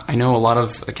 I know a lot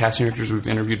of casting directors we've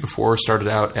interviewed before started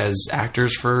out as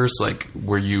actors first. Like,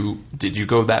 did you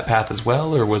go that path as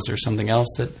well, or was there something else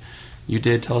that you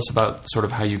did? Tell us about sort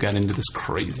of how you got into this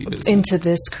crazy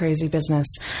business.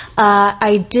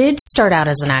 I did start out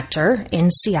as an actor in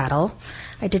Seattle.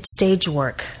 I did stage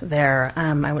work there.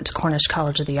 I went to Cornish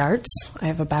College of the Arts. I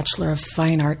have a Bachelor of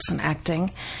Fine Arts in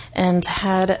Acting, and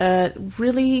had a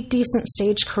really decent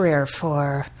stage career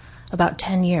for about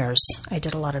 10 years. I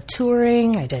did a lot of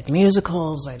touring. I did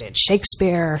musicals. I did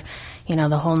Shakespeare,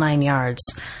 the whole 9 yards.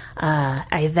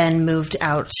 I then moved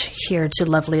out here to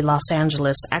lovely Los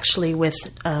Angeles, actually with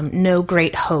no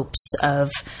great hopes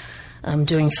of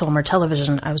doing film or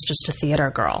television. I was just a theater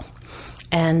girl.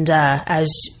 And as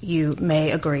you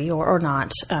may agree or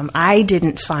not, I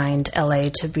didn't find LA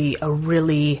to be a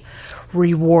really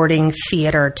rewarding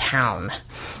theater town.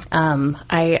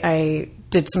 I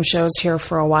did some shows here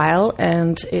for a while,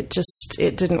 and it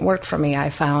didn't work for me.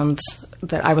 I found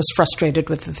that I was frustrated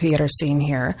with the theater scene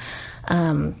here.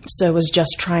 So I was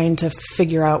just trying to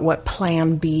figure out what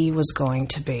plan B was going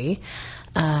to be.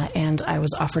 And I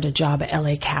was offered a job at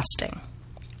LA Casting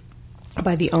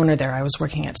by the owner there. I was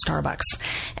working at Starbucks,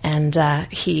 and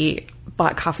he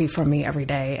bought coffee from me every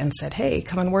day and said, "Hey,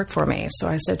 come and work for me." So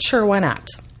I said, "Sure, why not?"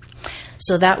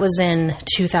 So that was in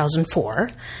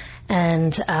 2004,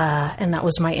 and that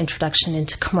was my introduction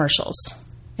into commercials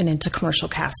and into commercial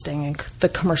casting and the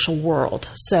commercial world.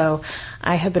 So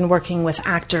I have been working with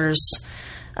actors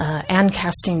and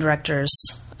casting directors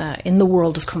in the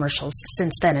world of commercials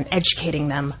since then, and educating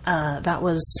them. That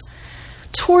was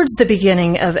towards the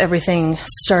beginning of everything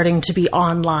starting to be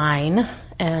online,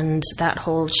 and that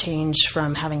whole change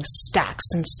from having stacks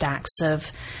and stacks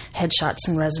of headshots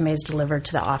and resumes delivered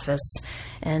to the office,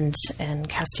 and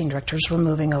casting directors were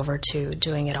moving over to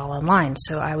doing it all online.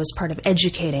 So I was part of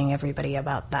educating everybody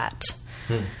about that.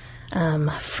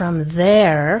 From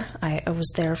there, I was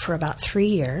there for about 3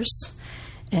 years,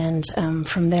 and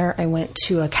from there I went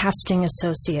to a casting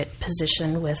associate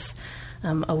position with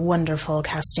a wonderful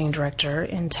casting director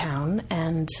in town,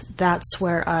 and that's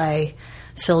where I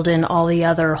filled in all the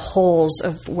other holes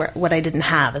of what I didn't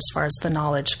have as far as the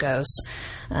knowledge goes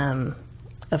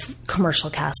of commercial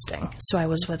casting. So I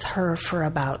was with her for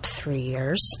about 3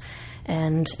 years,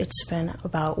 and it's been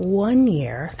about 1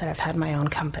 year that I've had my own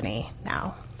company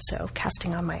now, so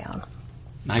casting on my own.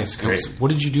 Nice. Great. What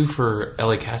did you do for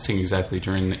LA Casting exactly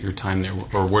during your time there?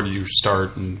 Or where did you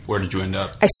start and where did you end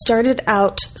up? I started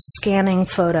out scanning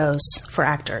photos for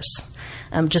actors.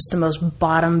 Just the most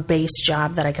bottom base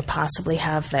job that I could possibly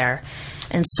have there.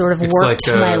 And sort of worked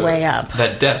my way up.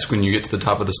 That desk when you get to the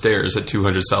top of the stairs at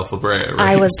 200 South La Brea, right?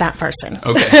 I was that person.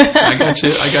 Okay. I got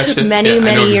you. Many years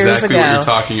ago. I know exactly what you're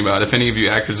talking about. If any of you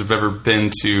actors have ever been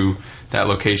to that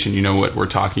location, you know what we're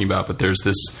talking about. But there's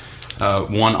this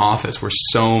one office where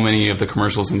so many of the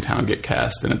commercials in town get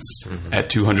cast, and it's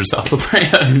at 200 South La Brea,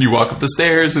 and you walk up the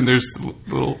stairs, and there's a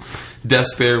little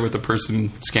desk there with a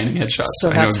person scanning headshots.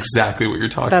 So I know exactly what you're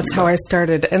talking about. That's how I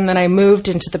started. And then I moved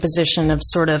into the position of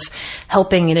sort of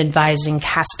helping and advising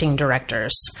casting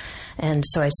directors. And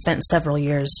so I spent several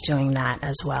years doing that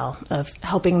as well, of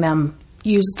helping them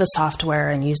use the software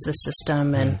and use the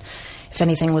system and if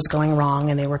anything was going wrong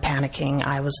and they were panicking,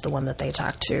 I was the one that they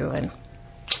talked to. And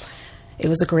it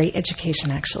was a great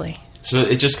education, actually. So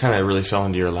it just kind of really fell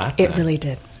into your lap? It really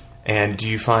did. And do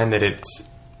you find that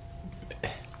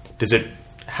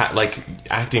like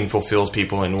acting fulfills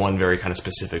people in one very kind of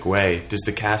specific way? Does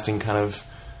the casting kind of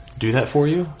do that for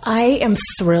you? I am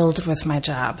thrilled with my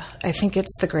job. I think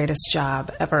it's the greatest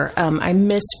job ever. I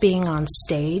miss being on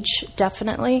stage,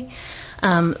 definitely.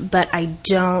 But I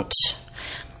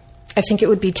think it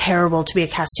would be terrible to be a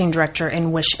casting director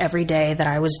and wish every day that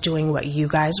I was doing what you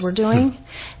guys were doing,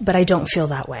 but I don't feel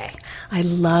that way. I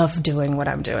love doing what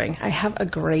I'm doing. I have a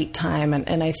great time,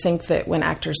 and I think that when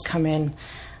actors come in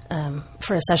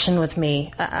for a session with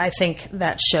me, I think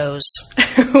that shows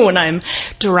when I'm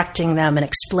directing them and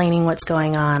explaining what's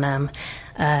going on.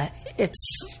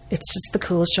 It's just the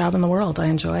coolest job in the world. I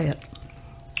enjoy it.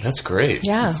 That's great.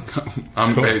 Yeah.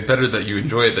 Better that you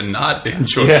enjoy it than not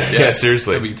enjoy it. Yeah,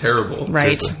 seriously. That'd be terrible.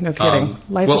 Right. Seriously. No kidding.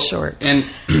 Life is short. And,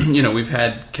 we've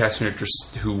had casting directors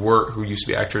who used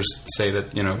to be actors say that,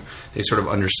 they sort of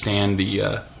understand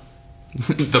the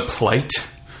plight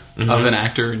of an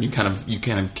actor, and you kind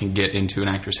of can get into an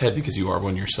actor's head because you are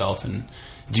one yourself. And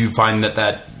do you find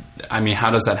that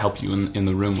how does that help you in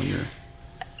the room when you're...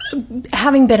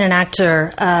 Having been an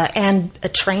actor and a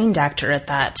trained actor at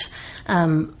that,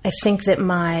 I think that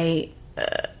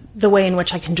the way in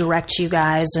which I can direct you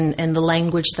guys and the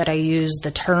language that I use,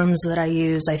 the terms that I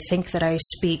use, I think that I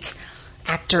speak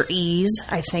actor-ese.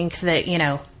 I think that,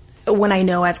 when I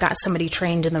know I've got somebody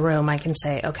trained in the room, I can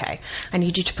say, okay, I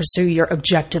need you to pursue your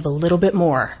objective a little bit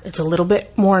more. It's a little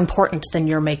bit more important than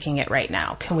you're making it right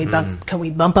now. Can we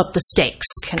bump up the stakes?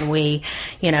 Can we,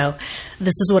 this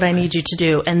is what I need you to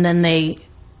do. And then they...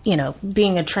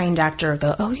 being a trained actor,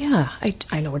 go, oh yeah,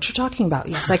 I know what you're talking about.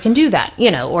 Yes, I can do that.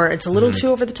 Or it's a little too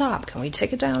over the top. Can we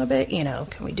take it down a bit?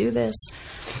 Can we do this?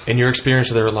 In your experience,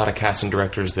 are there a lot of casting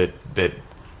directors that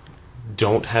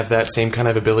don't have that same kind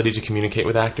of ability to communicate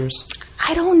with actors?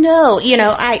 I don't know.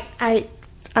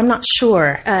 I'm not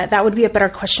sure. That would be a better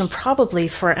question probably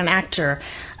for an actor.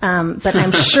 But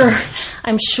I'm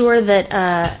sure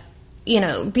that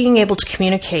being able to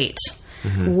communicate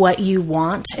what you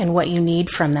want and what you need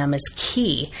from them is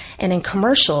key. And in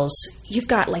commercials, you've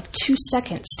got like 2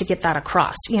 seconds to get that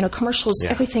across. Commercials,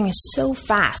 everything is so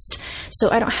fast. So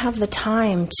I don't have the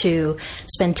time to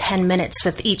spend 10 minutes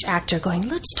with each actor going,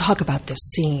 let's talk about this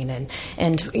scene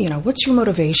and what's your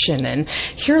motivation and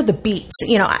here are the beats.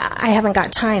 I haven't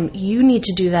got time. You need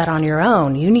to do that on your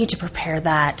own. You need to prepare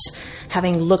that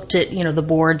having looked at, the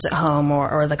boards at home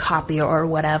or the copy or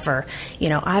whatever.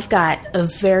 I've got a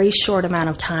very short amount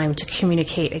of time to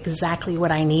communicate exactly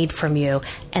what I need from you,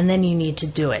 and then you need to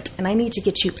do it. And I need to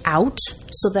get you out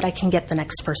so that I can get the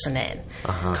next person in.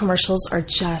 Commercials are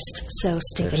just so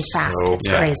stinking fast. It's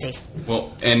crazy.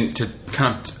 Well, and to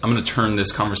I'm going to turn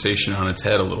this conversation on its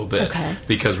head a little bit. Okay.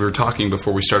 Because we were talking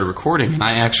before we started recording, and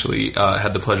I actually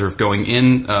had the pleasure of going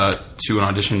in to an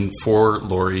audition for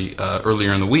Laurie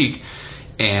earlier in the week.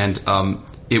 And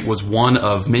it was one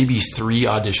of maybe 3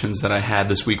 auditions that I had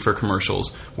this week for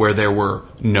commercials where there were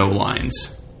no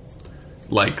lines.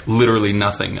 Like, literally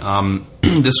nothing.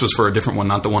 This was for a different one,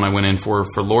 not the one I went in for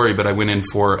Laurie, but I went in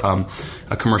for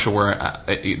a commercial where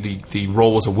the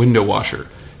role was a window washer.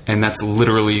 And that's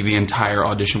literally the entire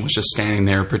audition was just standing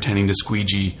there pretending to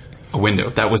squeegee a window.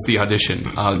 That was the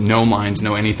audition. No lines,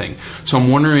 no anything. So I'm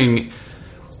wondering,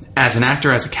 as an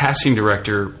actor, as a casting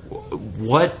director,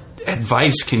 what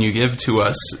advice can you give to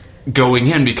us going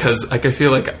in? Because I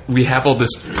feel like we have all this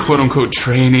quote unquote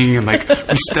training and we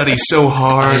study so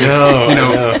hard. I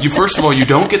know. You first of all, you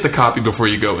don't get the copy before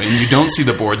you go in. You don't see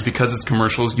the boards because it's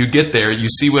commercials. You get there, you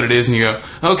see what it is, and you go,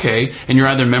 okay. And you're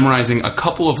either memorizing a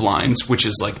couple of lines, which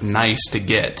is nice to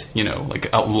get,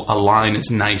 a line is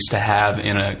nice to have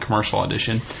in a commercial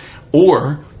audition,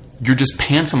 or you're just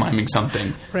pantomiming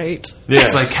something. Right. Yeah.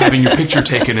 It's like having your picture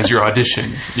taken as your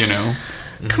audition,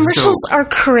 Commercials are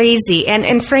crazy,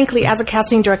 and frankly, as a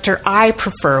casting director, I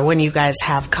prefer when you guys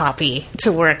have copy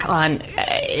to work on.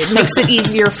 It makes it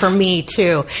easier for me,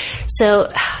 too.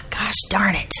 So, gosh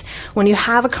darn it. When you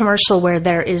have a commercial where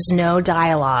there is no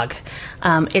dialogue,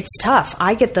 it's tough.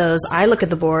 I get those. I look at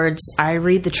the boards. I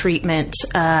read the treatment,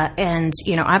 and,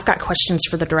 I've got questions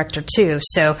for the director, too.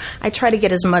 So I try to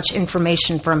get as much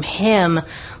information from him,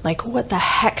 what the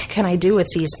heck can I do with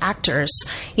these actors,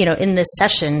 in this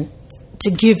session, to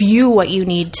give you what you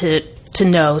need to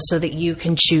know so that you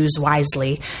can choose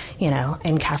wisely,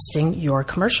 in casting your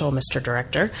commercial, Mr.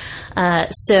 Director.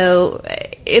 So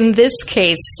in this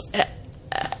case,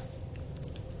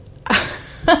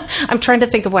 I'm trying to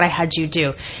think of what I had you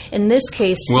do. In this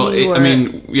case, Well, you were, I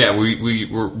mean, yeah,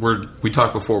 we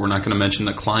talked before. We're not going to mention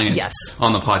the client Yes.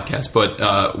 on the podcast,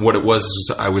 but what it was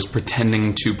I was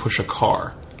pretending to push a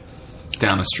car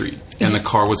down a street, and the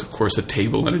car was, of course, a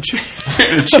table and a chair,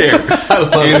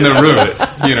 in the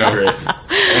room. You know,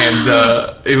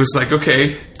 and it was like,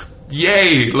 okay.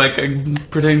 Yay! Like, I'm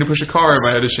pretending to push a car in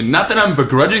my audition. Not that I'm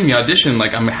begrudging the audition.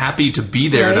 Like, I'm happy to be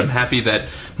there, and I'm happy that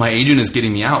my agent is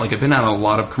getting me out. Like, I've been on a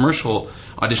lot of commercial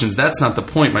auditions. That's not the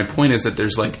point. My point is that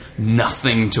there's, like,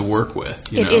 nothing to work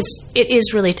with. You know? It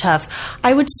is really tough.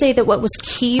 I would say that what was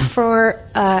key for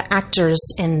actors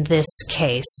in this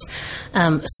case,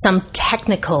 some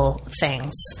technical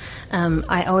things.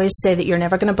 I always say that you're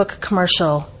never going to book a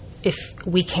commercial if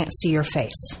we can't see your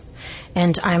face.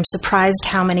 And I'm surprised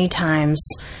how many times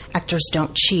actors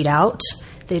don't cheat out.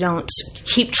 They don't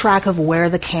keep track of where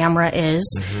the camera is,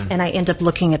 and I end up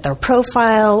looking at their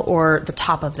profile or the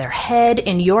top of their head.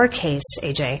 In your case,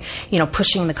 AJ,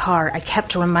 pushing the car, I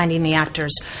kept reminding the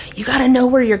actors, you got to know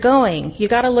where you're going. You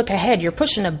got to look ahead. You're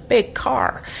pushing a big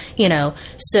car,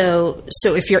 So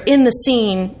if you're in the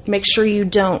scene, make sure you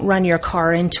don't run your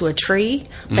car into a tree.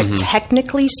 But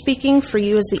technically speaking, for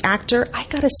you as the actor, I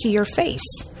got to see your face,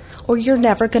 or you're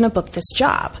never going to book this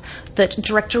job. The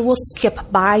director will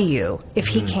skip by you if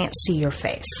he can't see your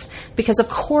face. Because, of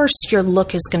course, your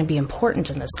look is going to be important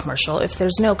in this commercial. If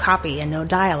there's no copy and no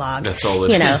dialogue, that's all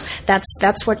it is.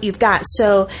 That's what you've got.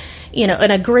 So,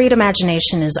 and a great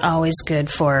imagination is always good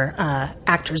for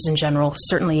actors in general,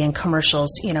 certainly in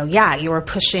commercials. You were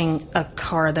pushing a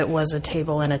car that was a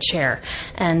table and a chair.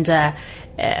 And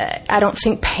I don't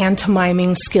think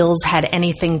pantomiming skills had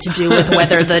anything to do with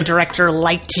whether the director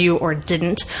liked you or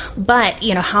didn't. But,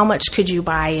 how much could you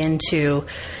buy into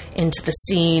the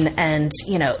scene? And,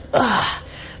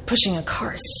 pushing a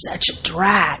car is such a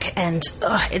drag, and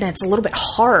it's a little bit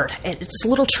hard. It's a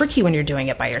little tricky when you're doing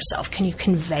it by yourself. Can you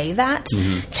convey that?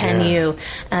 Can you,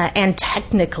 and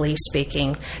technically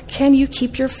speaking, can you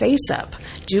keep your face up?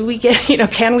 Do we get,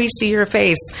 can we see your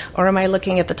face? Or am I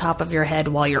looking at the top of your head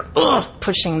while you're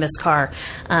pushing this car?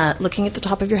 Looking at the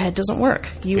top of your head doesn't work.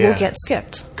 You will get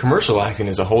skipped. Commercial acting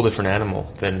is a whole different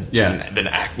animal than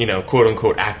quote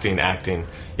unquote acting.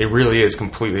 It really is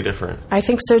completely different. I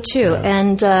think so too.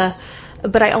 And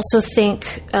but I also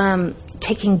think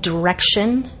taking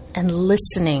direction and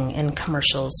listening in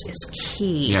commercials is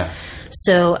key. Yeah.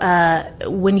 So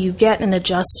when you get an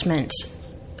adjustment,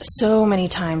 so many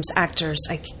times actors,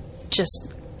 I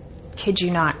just kid you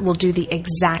not, will do the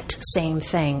exact same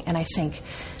thing, and I think,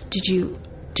 did you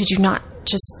not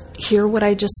just hear what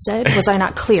I just said? Was I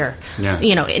not clear? Yeah.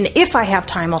 And if I have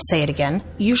time, I'll say it again.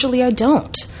 Usually I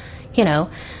don't.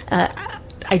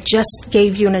 I just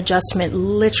gave you an adjustment.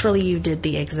 Literally, you did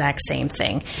the exact same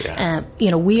thing. Yeah.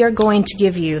 We are going to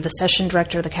give you, the session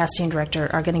director, the casting director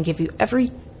are going to give you every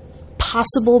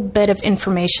possible bit of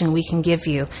information we can give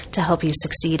you to help you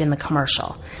succeed in the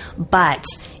commercial. But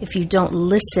if you don't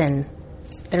listen,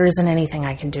 there isn't anything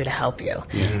I can do to help you.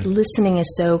 Listening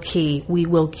is so key. We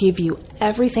will give you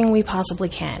everything we possibly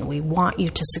can. We want you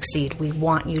to succeed. We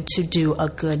want you to do a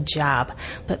good job.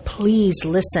 But please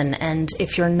listen. And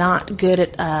if you're not good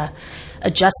at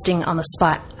adjusting on the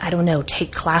spot, I don't know,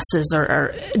 take classes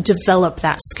or develop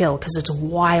that skill, because it's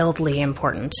wildly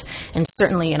important. And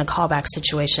certainly in a callback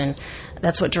situation,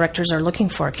 that's what directors are looking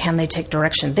for. Can they take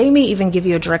direction? They may even give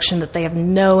you a direction that they have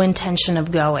no intention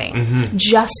of going,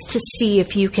 just to see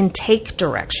if you can take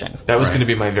direction. That was going to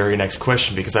be my very next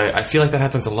question, because I feel like that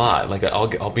happens a lot. Like I'll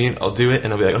do it,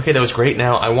 and I'll be like, okay, that was great.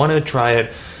 Now I want to try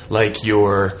it like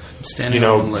you're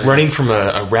running from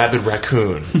a rabid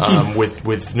raccoon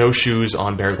with no shoes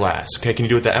on bare glass. Okay, can you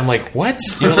do it that? I'm like, what?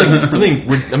 Something.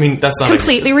 That's not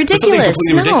completely ridiculous.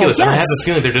 Completely ridiculous. Yes. And I have this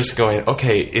feeling they're just going,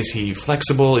 okay, is he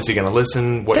flexible? Is he going to listen?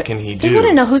 What can he do? They want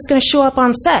to know who's going to show up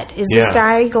on set. Is this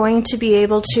guy going to be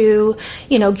able to,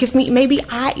 give me, maybe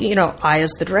I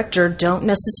as the director don't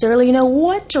necessarily know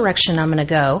what direction I'm going to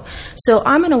go. So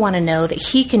I'm going to want to know that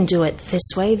he can do it this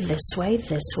way,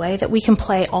 that we can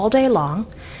play all day long.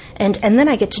 And then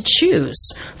I get to choose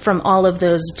from all of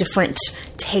those different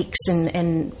takes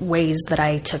and ways that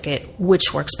I took it,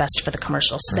 which works best for the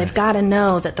commercial. So they've got to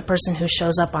know that the person who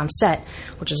shows up on set,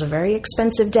 which is a very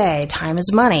expensive day, time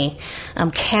is money,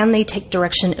 can they take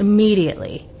direction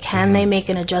immediately? Can they make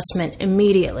an adjustment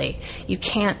immediately? You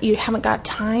haven't got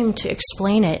time to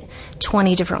explain it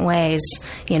 20 different ways.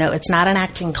 It's not an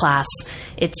acting class.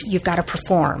 You've got to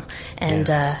perform. And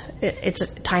it's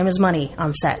time is money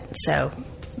on set. So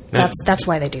that's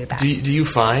why they do that. Do you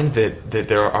find that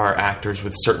there are actors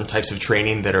with certain types of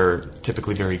training that are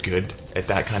typically very good at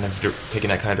that kind of taking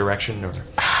that kind of direction? Or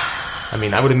I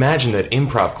mean, I would imagine that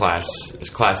improv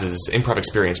improv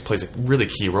experience plays a really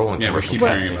key role in Yeah, we commercial keep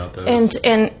casting. hearing about those.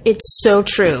 And it's so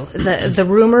true. The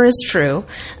rumor is true.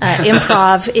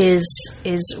 Improv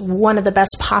is one of the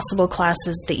best possible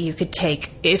classes that you could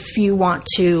take if you want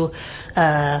to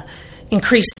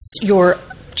increase your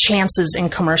chances in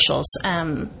commercials.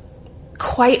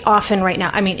 Quite often right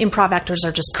now, I mean, improv actors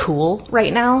are just cool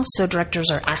right now, so directors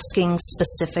are asking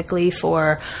specifically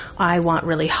for, I want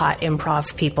really hot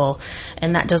improv people,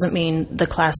 and that doesn't mean the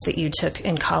class that you took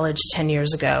in college 10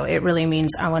 years ago. It really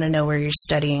means I want to know where you're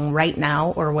studying right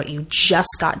now, or what you just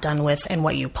got done with, and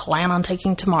what you plan on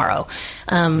taking tomorrow.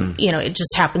 It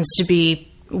just happens to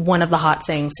be one of the hot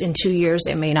things. In 2 years,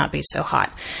 it may not be so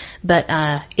hot. But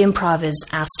improv is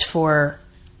asked for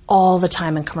all the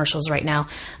time in commercials right now.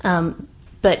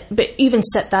 But even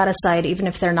set that aside, even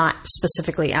if they're not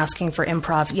specifically asking for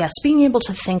improv, yes, being able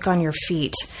to think on your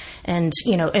feet and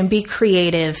be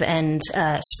creative and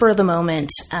spur of the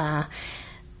moment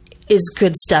is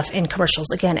good stuff in commercials.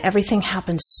 Again, everything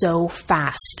happens so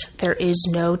fast. There is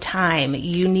no time.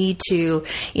 You need to,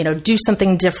 do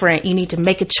something different. You need to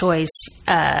make a choice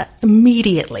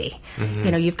immediately.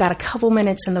 Mm-hmm. You've got a couple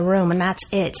minutes in the room, and that's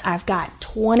it. I've got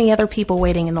 20 other people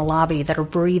waiting in the lobby that are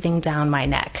breathing down my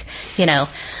neck. And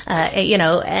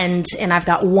I've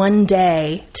got one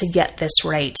day to get this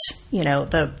right.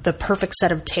 The perfect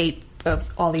set of tape of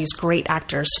all these great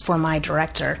actors for my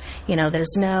director.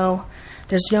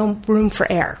 There's no room for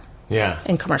error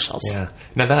in commercials. Yeah.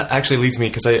 Now that actually leads me,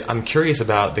 because I'm curious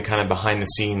about the kind of behind the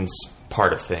scenes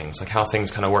part of things, like how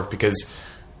things kind of work, because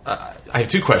I have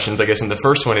two questions, I guess. And the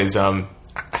first one is,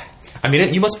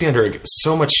 you must be under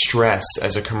so much stress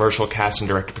as a commercial casting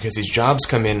director, because these jobs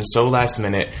come in so last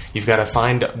minute. You've got to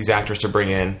find these actors to bring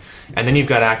in, and then you've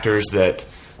got actors that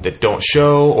don't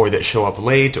show, or that show up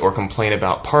late, or complain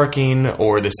about parking,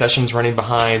 or the session's running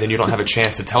behind, and you don't have a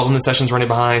chance to tell them the session's running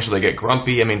behind, so they get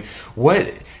grumpy. I mean, what?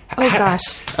 Oh, gosh.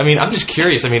 I'm just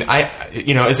curious. As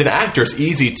an actor, it's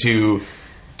easy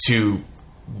to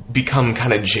become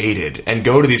kind of jaded and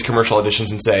go to these commercial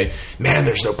auditions and say, man,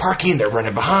 there's no parking, they're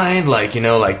running behind, I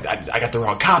got the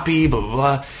wrong copy, blah, blah,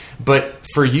 blah. But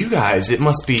for you guys, it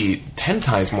must be 10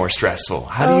 times more stressful.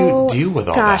 How do you deal with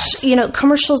all that? Gosh,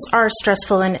 commercials are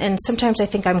stressful, and sometimes I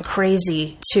think I'm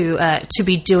crazy to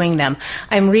be doing them.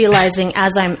 I'm realizing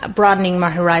as I'm broadening my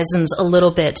horizons a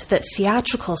little bit that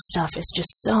theatrical stuff is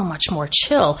just so much more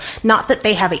chill. Not that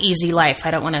they have an easy life.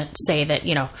 I don't want to say that,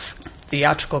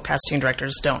 theatrical casting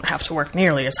directors don't have to work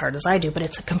nearly as hard as I do, but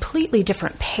it's a completely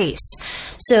different pace.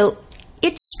 So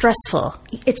it's stressful.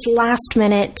 It's last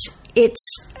minute.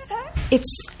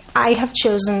 I have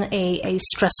chosen a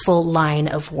stressful line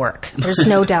of work. There's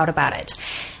no doubt about it.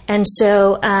 And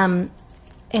so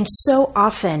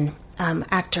often,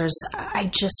 actors, I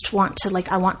just want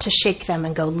to shake them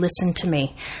and go, listen to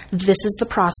me. This is the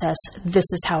process. This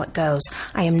is how it goes.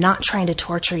 I am not trying to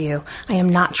torture you. I am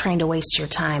not trying to waste your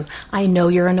time. I know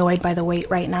you're annoyed by the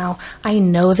wait right now. I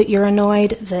know that you're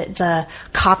annoyed that the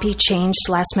copy changed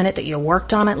last minute, that you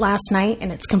worked on it last night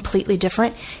and it's completely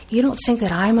different. You don't think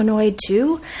that I'm annoyed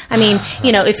too?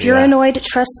 If you're annoyed,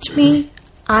 trust me,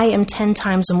 I am 10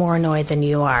 times more annoyed than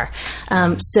you are.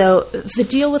 So the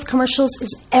deal with commercials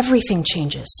is everything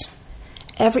changes.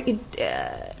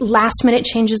 Last minute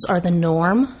changes are the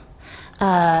norm.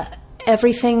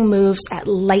 Everything moves at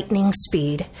lightning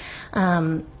speed.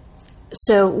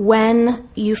 So when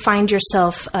you find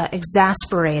yourself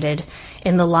exasperated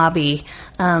in the lobby,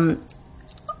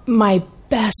 my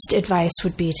best advice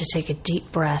would be to take a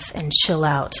deep breath and chill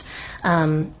out.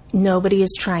 Nobody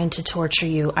is trying to torture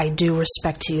you. I do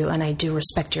respect you, and I do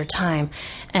respect your time.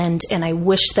 And I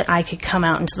wish that I could come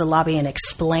out into the lobby and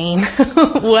explain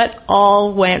what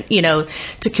all went,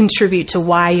 to contribute to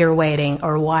why you're waiting,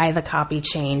 or why the copy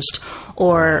changed,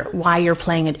 or why you're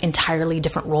playing an entirely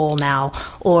different role now,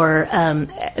 or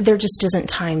there just isn't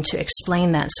time to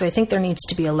explain that. So I think there needs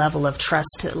to be a level of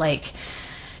trust that,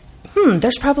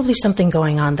 there's probably something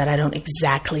going on that I don't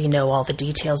exactly know all the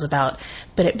details about,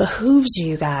 but it behooves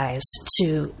you guys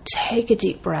to take a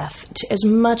deep breath, to, as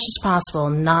much as possible,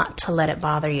 not to let it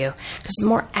bother you. Because the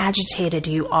more agitated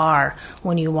you are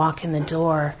when you walk in the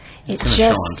door, it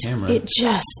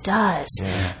just does.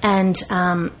 Yeah. And,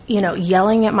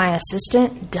 yelling at my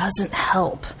assistant doesn't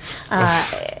help.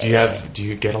 Do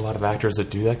you get a lot of actors that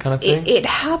do that kind of thing? It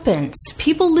happens.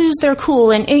 People lose their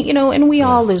cool, and we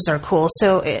all lose our cool.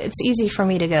 So it's easy for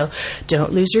me to go,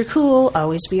 don't lose your cool,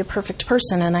 always be a perfect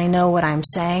person, and I know what I'm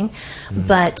saying. Mm-hmm.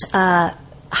 But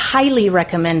highly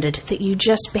recommended that you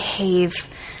just behave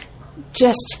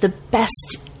just to the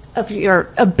best of your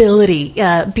ability.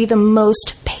 Be the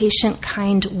most patient,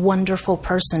 kind, wonderful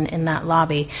person in that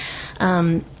lobby.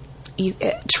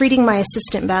 Treating my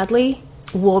assistant badly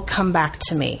will come back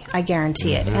to me. I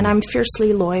guarantee it. And I'm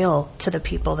fiercely loyal to the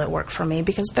people that work for me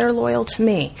because they're loyal to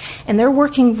me. And they're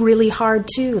working really hard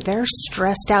too. They're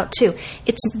stressed out too.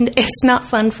 It's not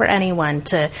fun for anyone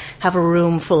to have a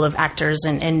room full of actors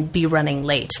and be running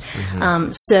late.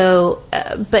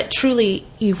 But truly,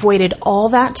 you've waited all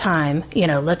that time,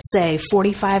 let's say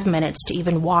 45 minutes to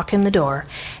even walk in the door,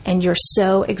 and you're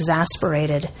so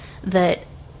exasperated that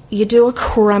you do a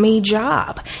crummy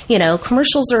job.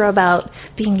 Commercials are about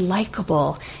being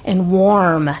likable and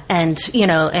warm and,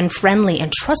 and friendly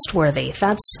and trustworthy.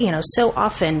 That's, so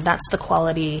often that's the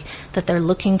quality that they're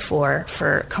looking for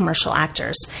commercial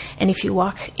actors. And if you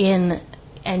walk in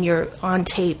and you're on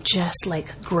tape just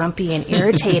like grumpy and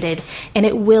irritated, and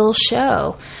it will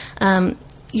show,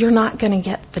 you're not going to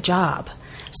get the job.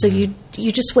 So you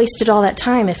just wasted all that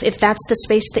time. If that's the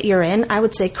space that you're in, I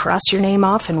would say cross your name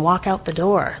off and walk out the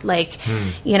door.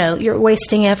 You're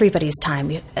wasting everybody's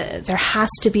time. There has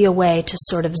to be a way to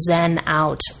sort of zen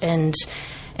out and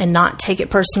not take it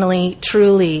personally.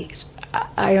 Truly,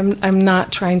 I'm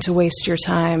not trying to waste your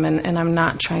time, and I'm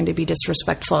not trying to be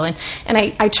disrespectful. And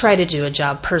I try to do a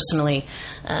job personally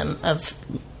of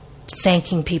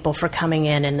thanking people for coming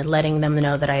in and letting them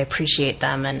know that I appreciate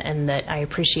them and that I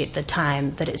appreciate the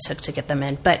time that it took to get them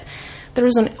in. But there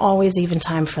isn't always even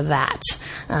time for that.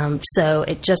 So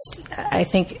I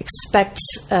think expect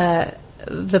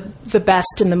the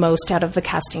best and the most out of the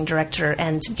casting director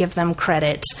and give them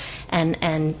credit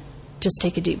and just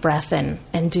take a deep breath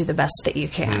and do the best that you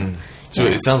can. So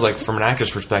it sounds like from an actor's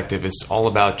perspective, it's all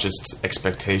about just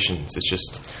expectations. It's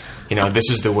just, this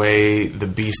is the way the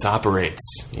beast operates,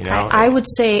 I would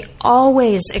say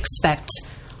always expect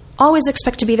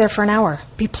to be there for an hour.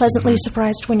 Be pleasantly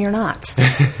surprised when you're not.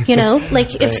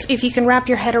 If you can wrap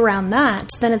your head around that,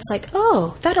 then it's like,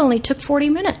 oh, that only took 40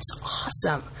 minutes.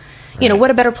 Awesome. Right.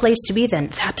 What a better place to be then.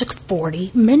 That took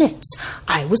 40 minutes.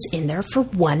 I was in there for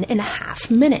 1.5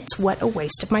 minutes. What a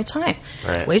waste of my time.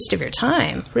 Right. Waste of your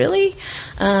time? Really?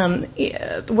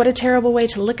 What a terrible way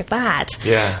to look at that.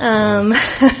 Yeah.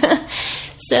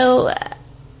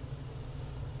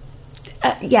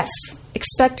 Yes.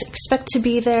 Expect to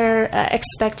be there.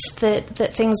 Expect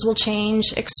that things will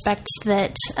change. Expect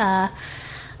that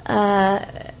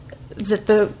that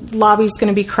the lobby's going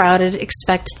to be crowded.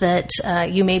 Expect that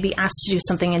you may be asked to do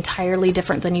something entirely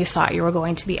different than you thought you were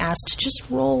going to be asked. Just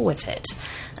roll with it.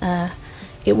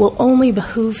 It will only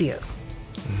behoove you.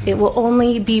 It will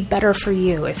only be better for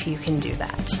you if you can do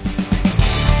that.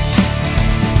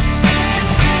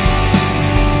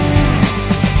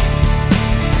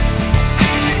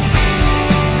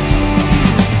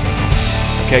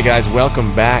 Okay, guys,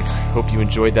 welcome back. Hope you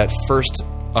enjoyed that first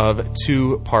of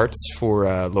 2 parts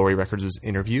for Laurie Records'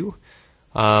 interview.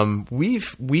 We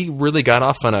really got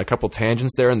off on a couple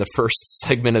tangents there in the first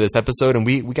segment of this episode, and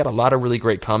we got a lot of really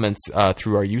great comments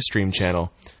through our Ustream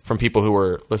channel from people who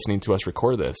were listening to us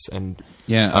record this, and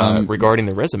regarding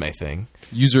the resume thing.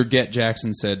 User Get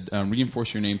Jackson said,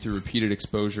 reinforce your name through repeated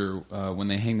exposure. When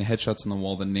they hang the headshots on the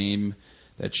wall, the name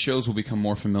that shows will become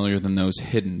more familiar than those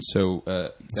hidden. So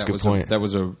that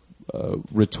was a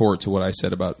retort to what I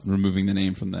said about removing the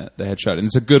name from the headshot, and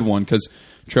it's a good one because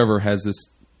Trevor has this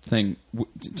thing.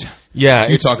 Yeah,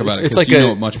 you talk about it because you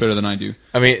know it much better than I do.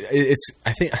 I mean,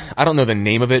 I don't know the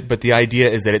name of it, but the idea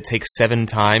is that it takes 7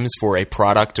 times for a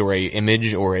product or a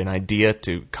image or an idea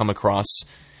to come across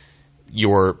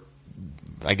your,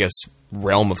 I guess,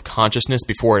 realm of consciousness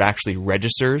before it actually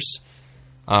registers.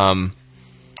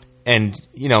 And,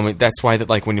 that's why that,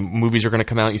 like, when movies are going to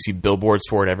come out, you see billboards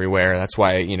for it everywhere. That's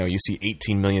why, you see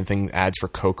 18 million ads for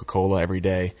Coca-Cola every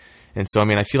day. And so, I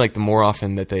mean, I feel like the more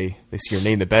often that they see your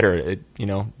name, the better.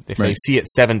 If they see it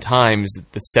 7 times,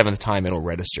 the 7th time it'll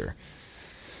register.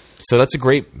 So that's a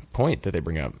great point that they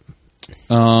bring up.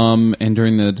 And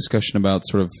during the discussion about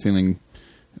sort of feeling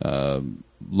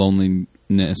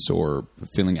loneliness or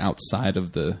feeling outside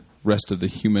of the rest of the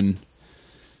human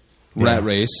rat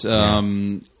race,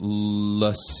 LaCZ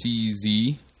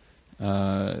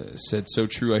said, so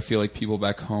true, I feel like people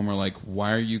back home are like,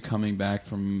 why are you coming back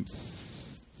from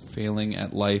failing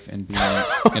at life and being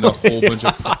in a whole bunch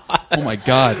of... Oh my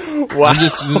God. Wow.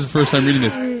 This is the first time reading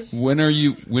this. When are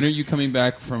you coming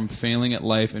back from failing at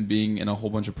life and being in a whole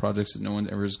bunch of projects that no one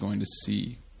ever is going to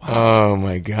see? Wow. Oh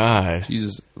my God.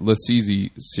 Jesus,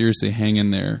 LaCZ, seriously, hang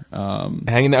in there.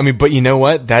 Hang in there. I mean, but you know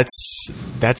what? That's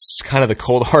kind of the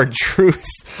cold hard truth.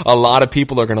 A lot of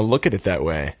people are going to look at it that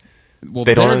way. Well,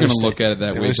 they're going to look at it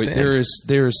that way, but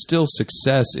there is still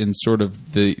success in sort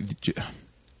of the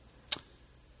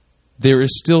there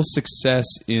is still success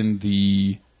in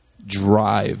the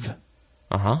drive.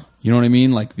 Uh-huh. You know what I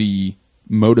mean? Like the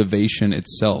motivation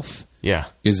itself Yeah.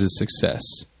 is a success.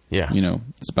 Yeah. You know,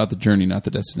 it's about the journey, not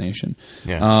the destination.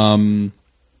 Yeah.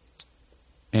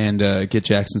 And Get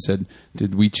Jackson said,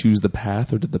 did we choose the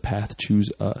path or did the path choose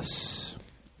us?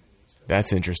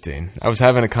 That's interesting. I was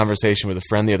having a conversation with a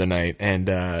friend the other night, and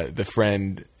my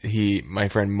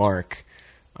friend Mark,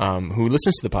 who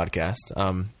listens to the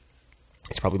podcast,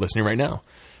 he's probably listening right now.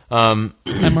 Hi,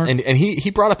 Mark. And he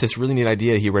brought up this really neat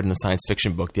idea he read in a science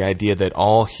fiction book, the idea that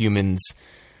all humans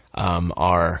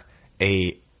are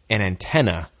an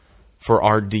antenna for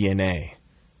our DNA.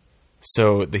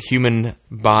 So the human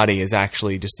body is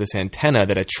actually just this antenna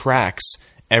that attracts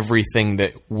everything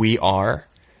that we are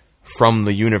from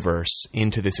the universe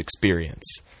into this experience.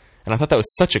 And I thought that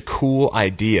was such a cool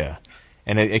idea.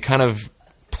 And it kind of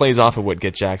plays off of what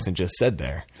Get Jackson just said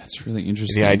there. That's really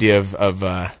interesting. The idea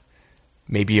of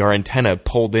maybe our antenna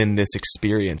pulled in this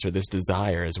experience or this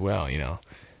desire as well, you know.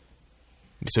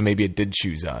 So maybe it did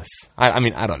choose us. I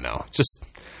mean, I don't know. Just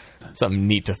something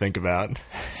neat to think about.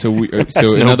 So Has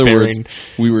in no other words, bearing.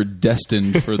 we were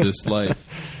destined for this life.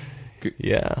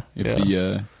 Yeah.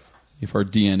 If our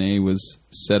DNA was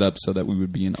set up so that we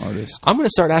would be an artist. I'm going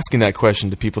to start asking that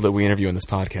question to people that we interview on this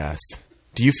podcast.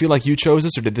 Do you feel like you chose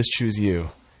this, or did this choose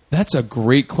you? That's a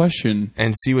great question.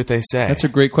 And see what they say. That's a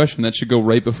great question. That should go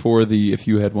right before the if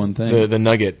you had one thing. the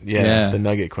nugget. Yeah. The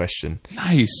nugget question.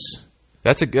 Nice.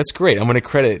 That's great. I'm going to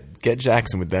credit Get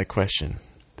Jackson with that question.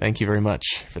 Thank you very much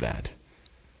for that.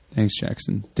 Thanks,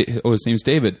 Jackson. His name's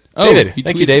David. David.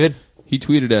 Thank you, David. He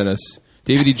tweeted at us.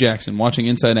 David E. Jackson, watching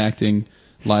Inside Acting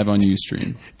live on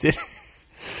Ustream.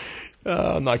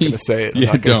 I'm not going to say it. I'm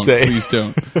Yeah, not gonna don't. say it. Please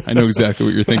don't. I know exactly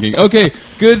what you're thinking. Okay,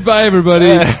 goodbye, everybody.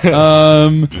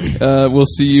 We'll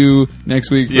see you next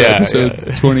week for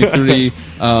episode 23.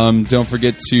 Don't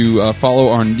forget to follow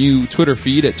our new Twitter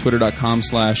feed at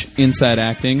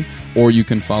twitter.com/insideacting, or you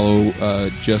can follow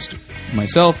just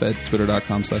myself at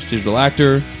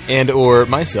twitter.com/digitalactor. And or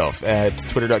myself at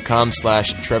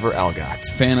twitter.com/Trevor Algott.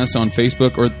 Fan us on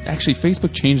Facebook, or actually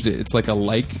Facebook changed it. It's like a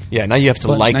like. Yeah, now you have to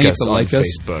But like now you have us to on like us.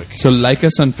 Facebook. So like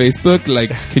us on Facebook. Like,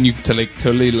 can you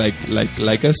totally like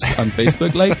us on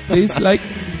Facebook? Like, please, like.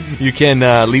 You can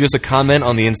leave us a comment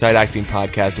on the Inside Acting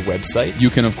Podcast website. You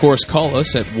can, of course, call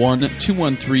us at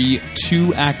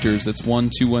 1-213-2-ACTORS. That's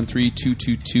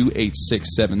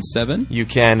 1-213-222-8677. You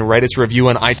can write us a review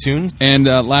on iTunes. And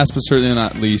last but certainly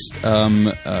not least,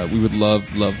 we would love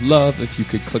if you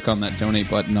could click on that donate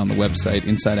button on the website,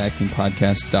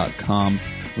 InsideActingPodcast.com,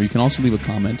 where you can also leave a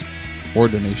comment or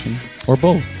donation, or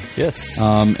both. Yes.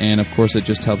 And, of course, it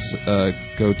just helps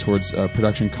go towards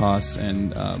production costs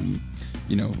and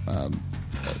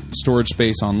storage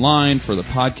space online for the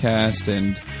podcast,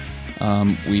 and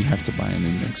we have to buy a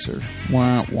new mixer.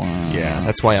 Wah, wah. Yeah,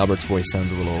 that's why Albert's voice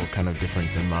sounds a little kind of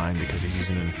different than mine, because he's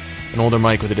using an older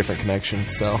mic with a different connection.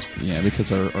 So Yeah,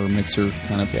 because our mixer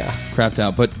kind of crapped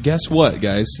out. But guess what,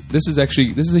 guys? This is a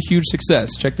huge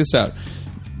success. Check this out.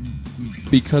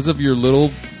 Because of your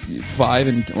little or I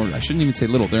shouldn't even say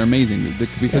little, they're amazing.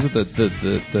 Because of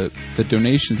the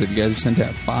donations that you guys have sent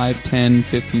out, $5, $10,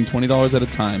 $15, $20 at a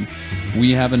time,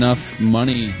 we have enough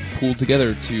money pooled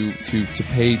together to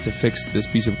pay to fix this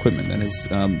piece of equipment that has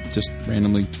just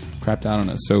randomly crapped out on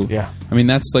us. So Yeah. I mean,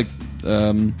 that's like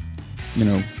the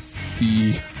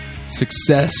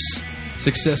success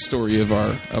story of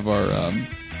our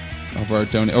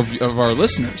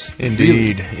listeners.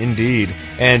 Indeed.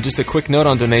 And just a quick note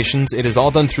on donations. It is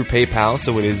all done through PayPal,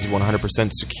 so it is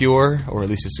 100% secure, or at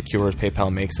least as secure as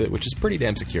PayPal makes it, which is pretty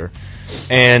damn secure.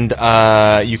 And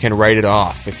you can write it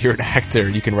off. If you're an actor,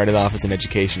 you can write it off as an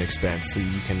education expense, so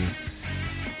you can,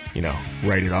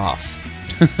 write it off.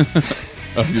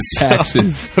 Of your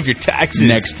taxes. Of your taxes.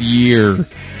 Next year.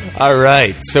 All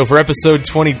right. So for episode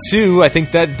 22, I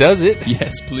think that does it.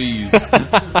 Yes, please.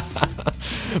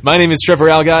 My name is Trevor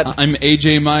Algott. I'm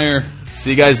AJ Meyer. See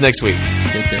you guys next week.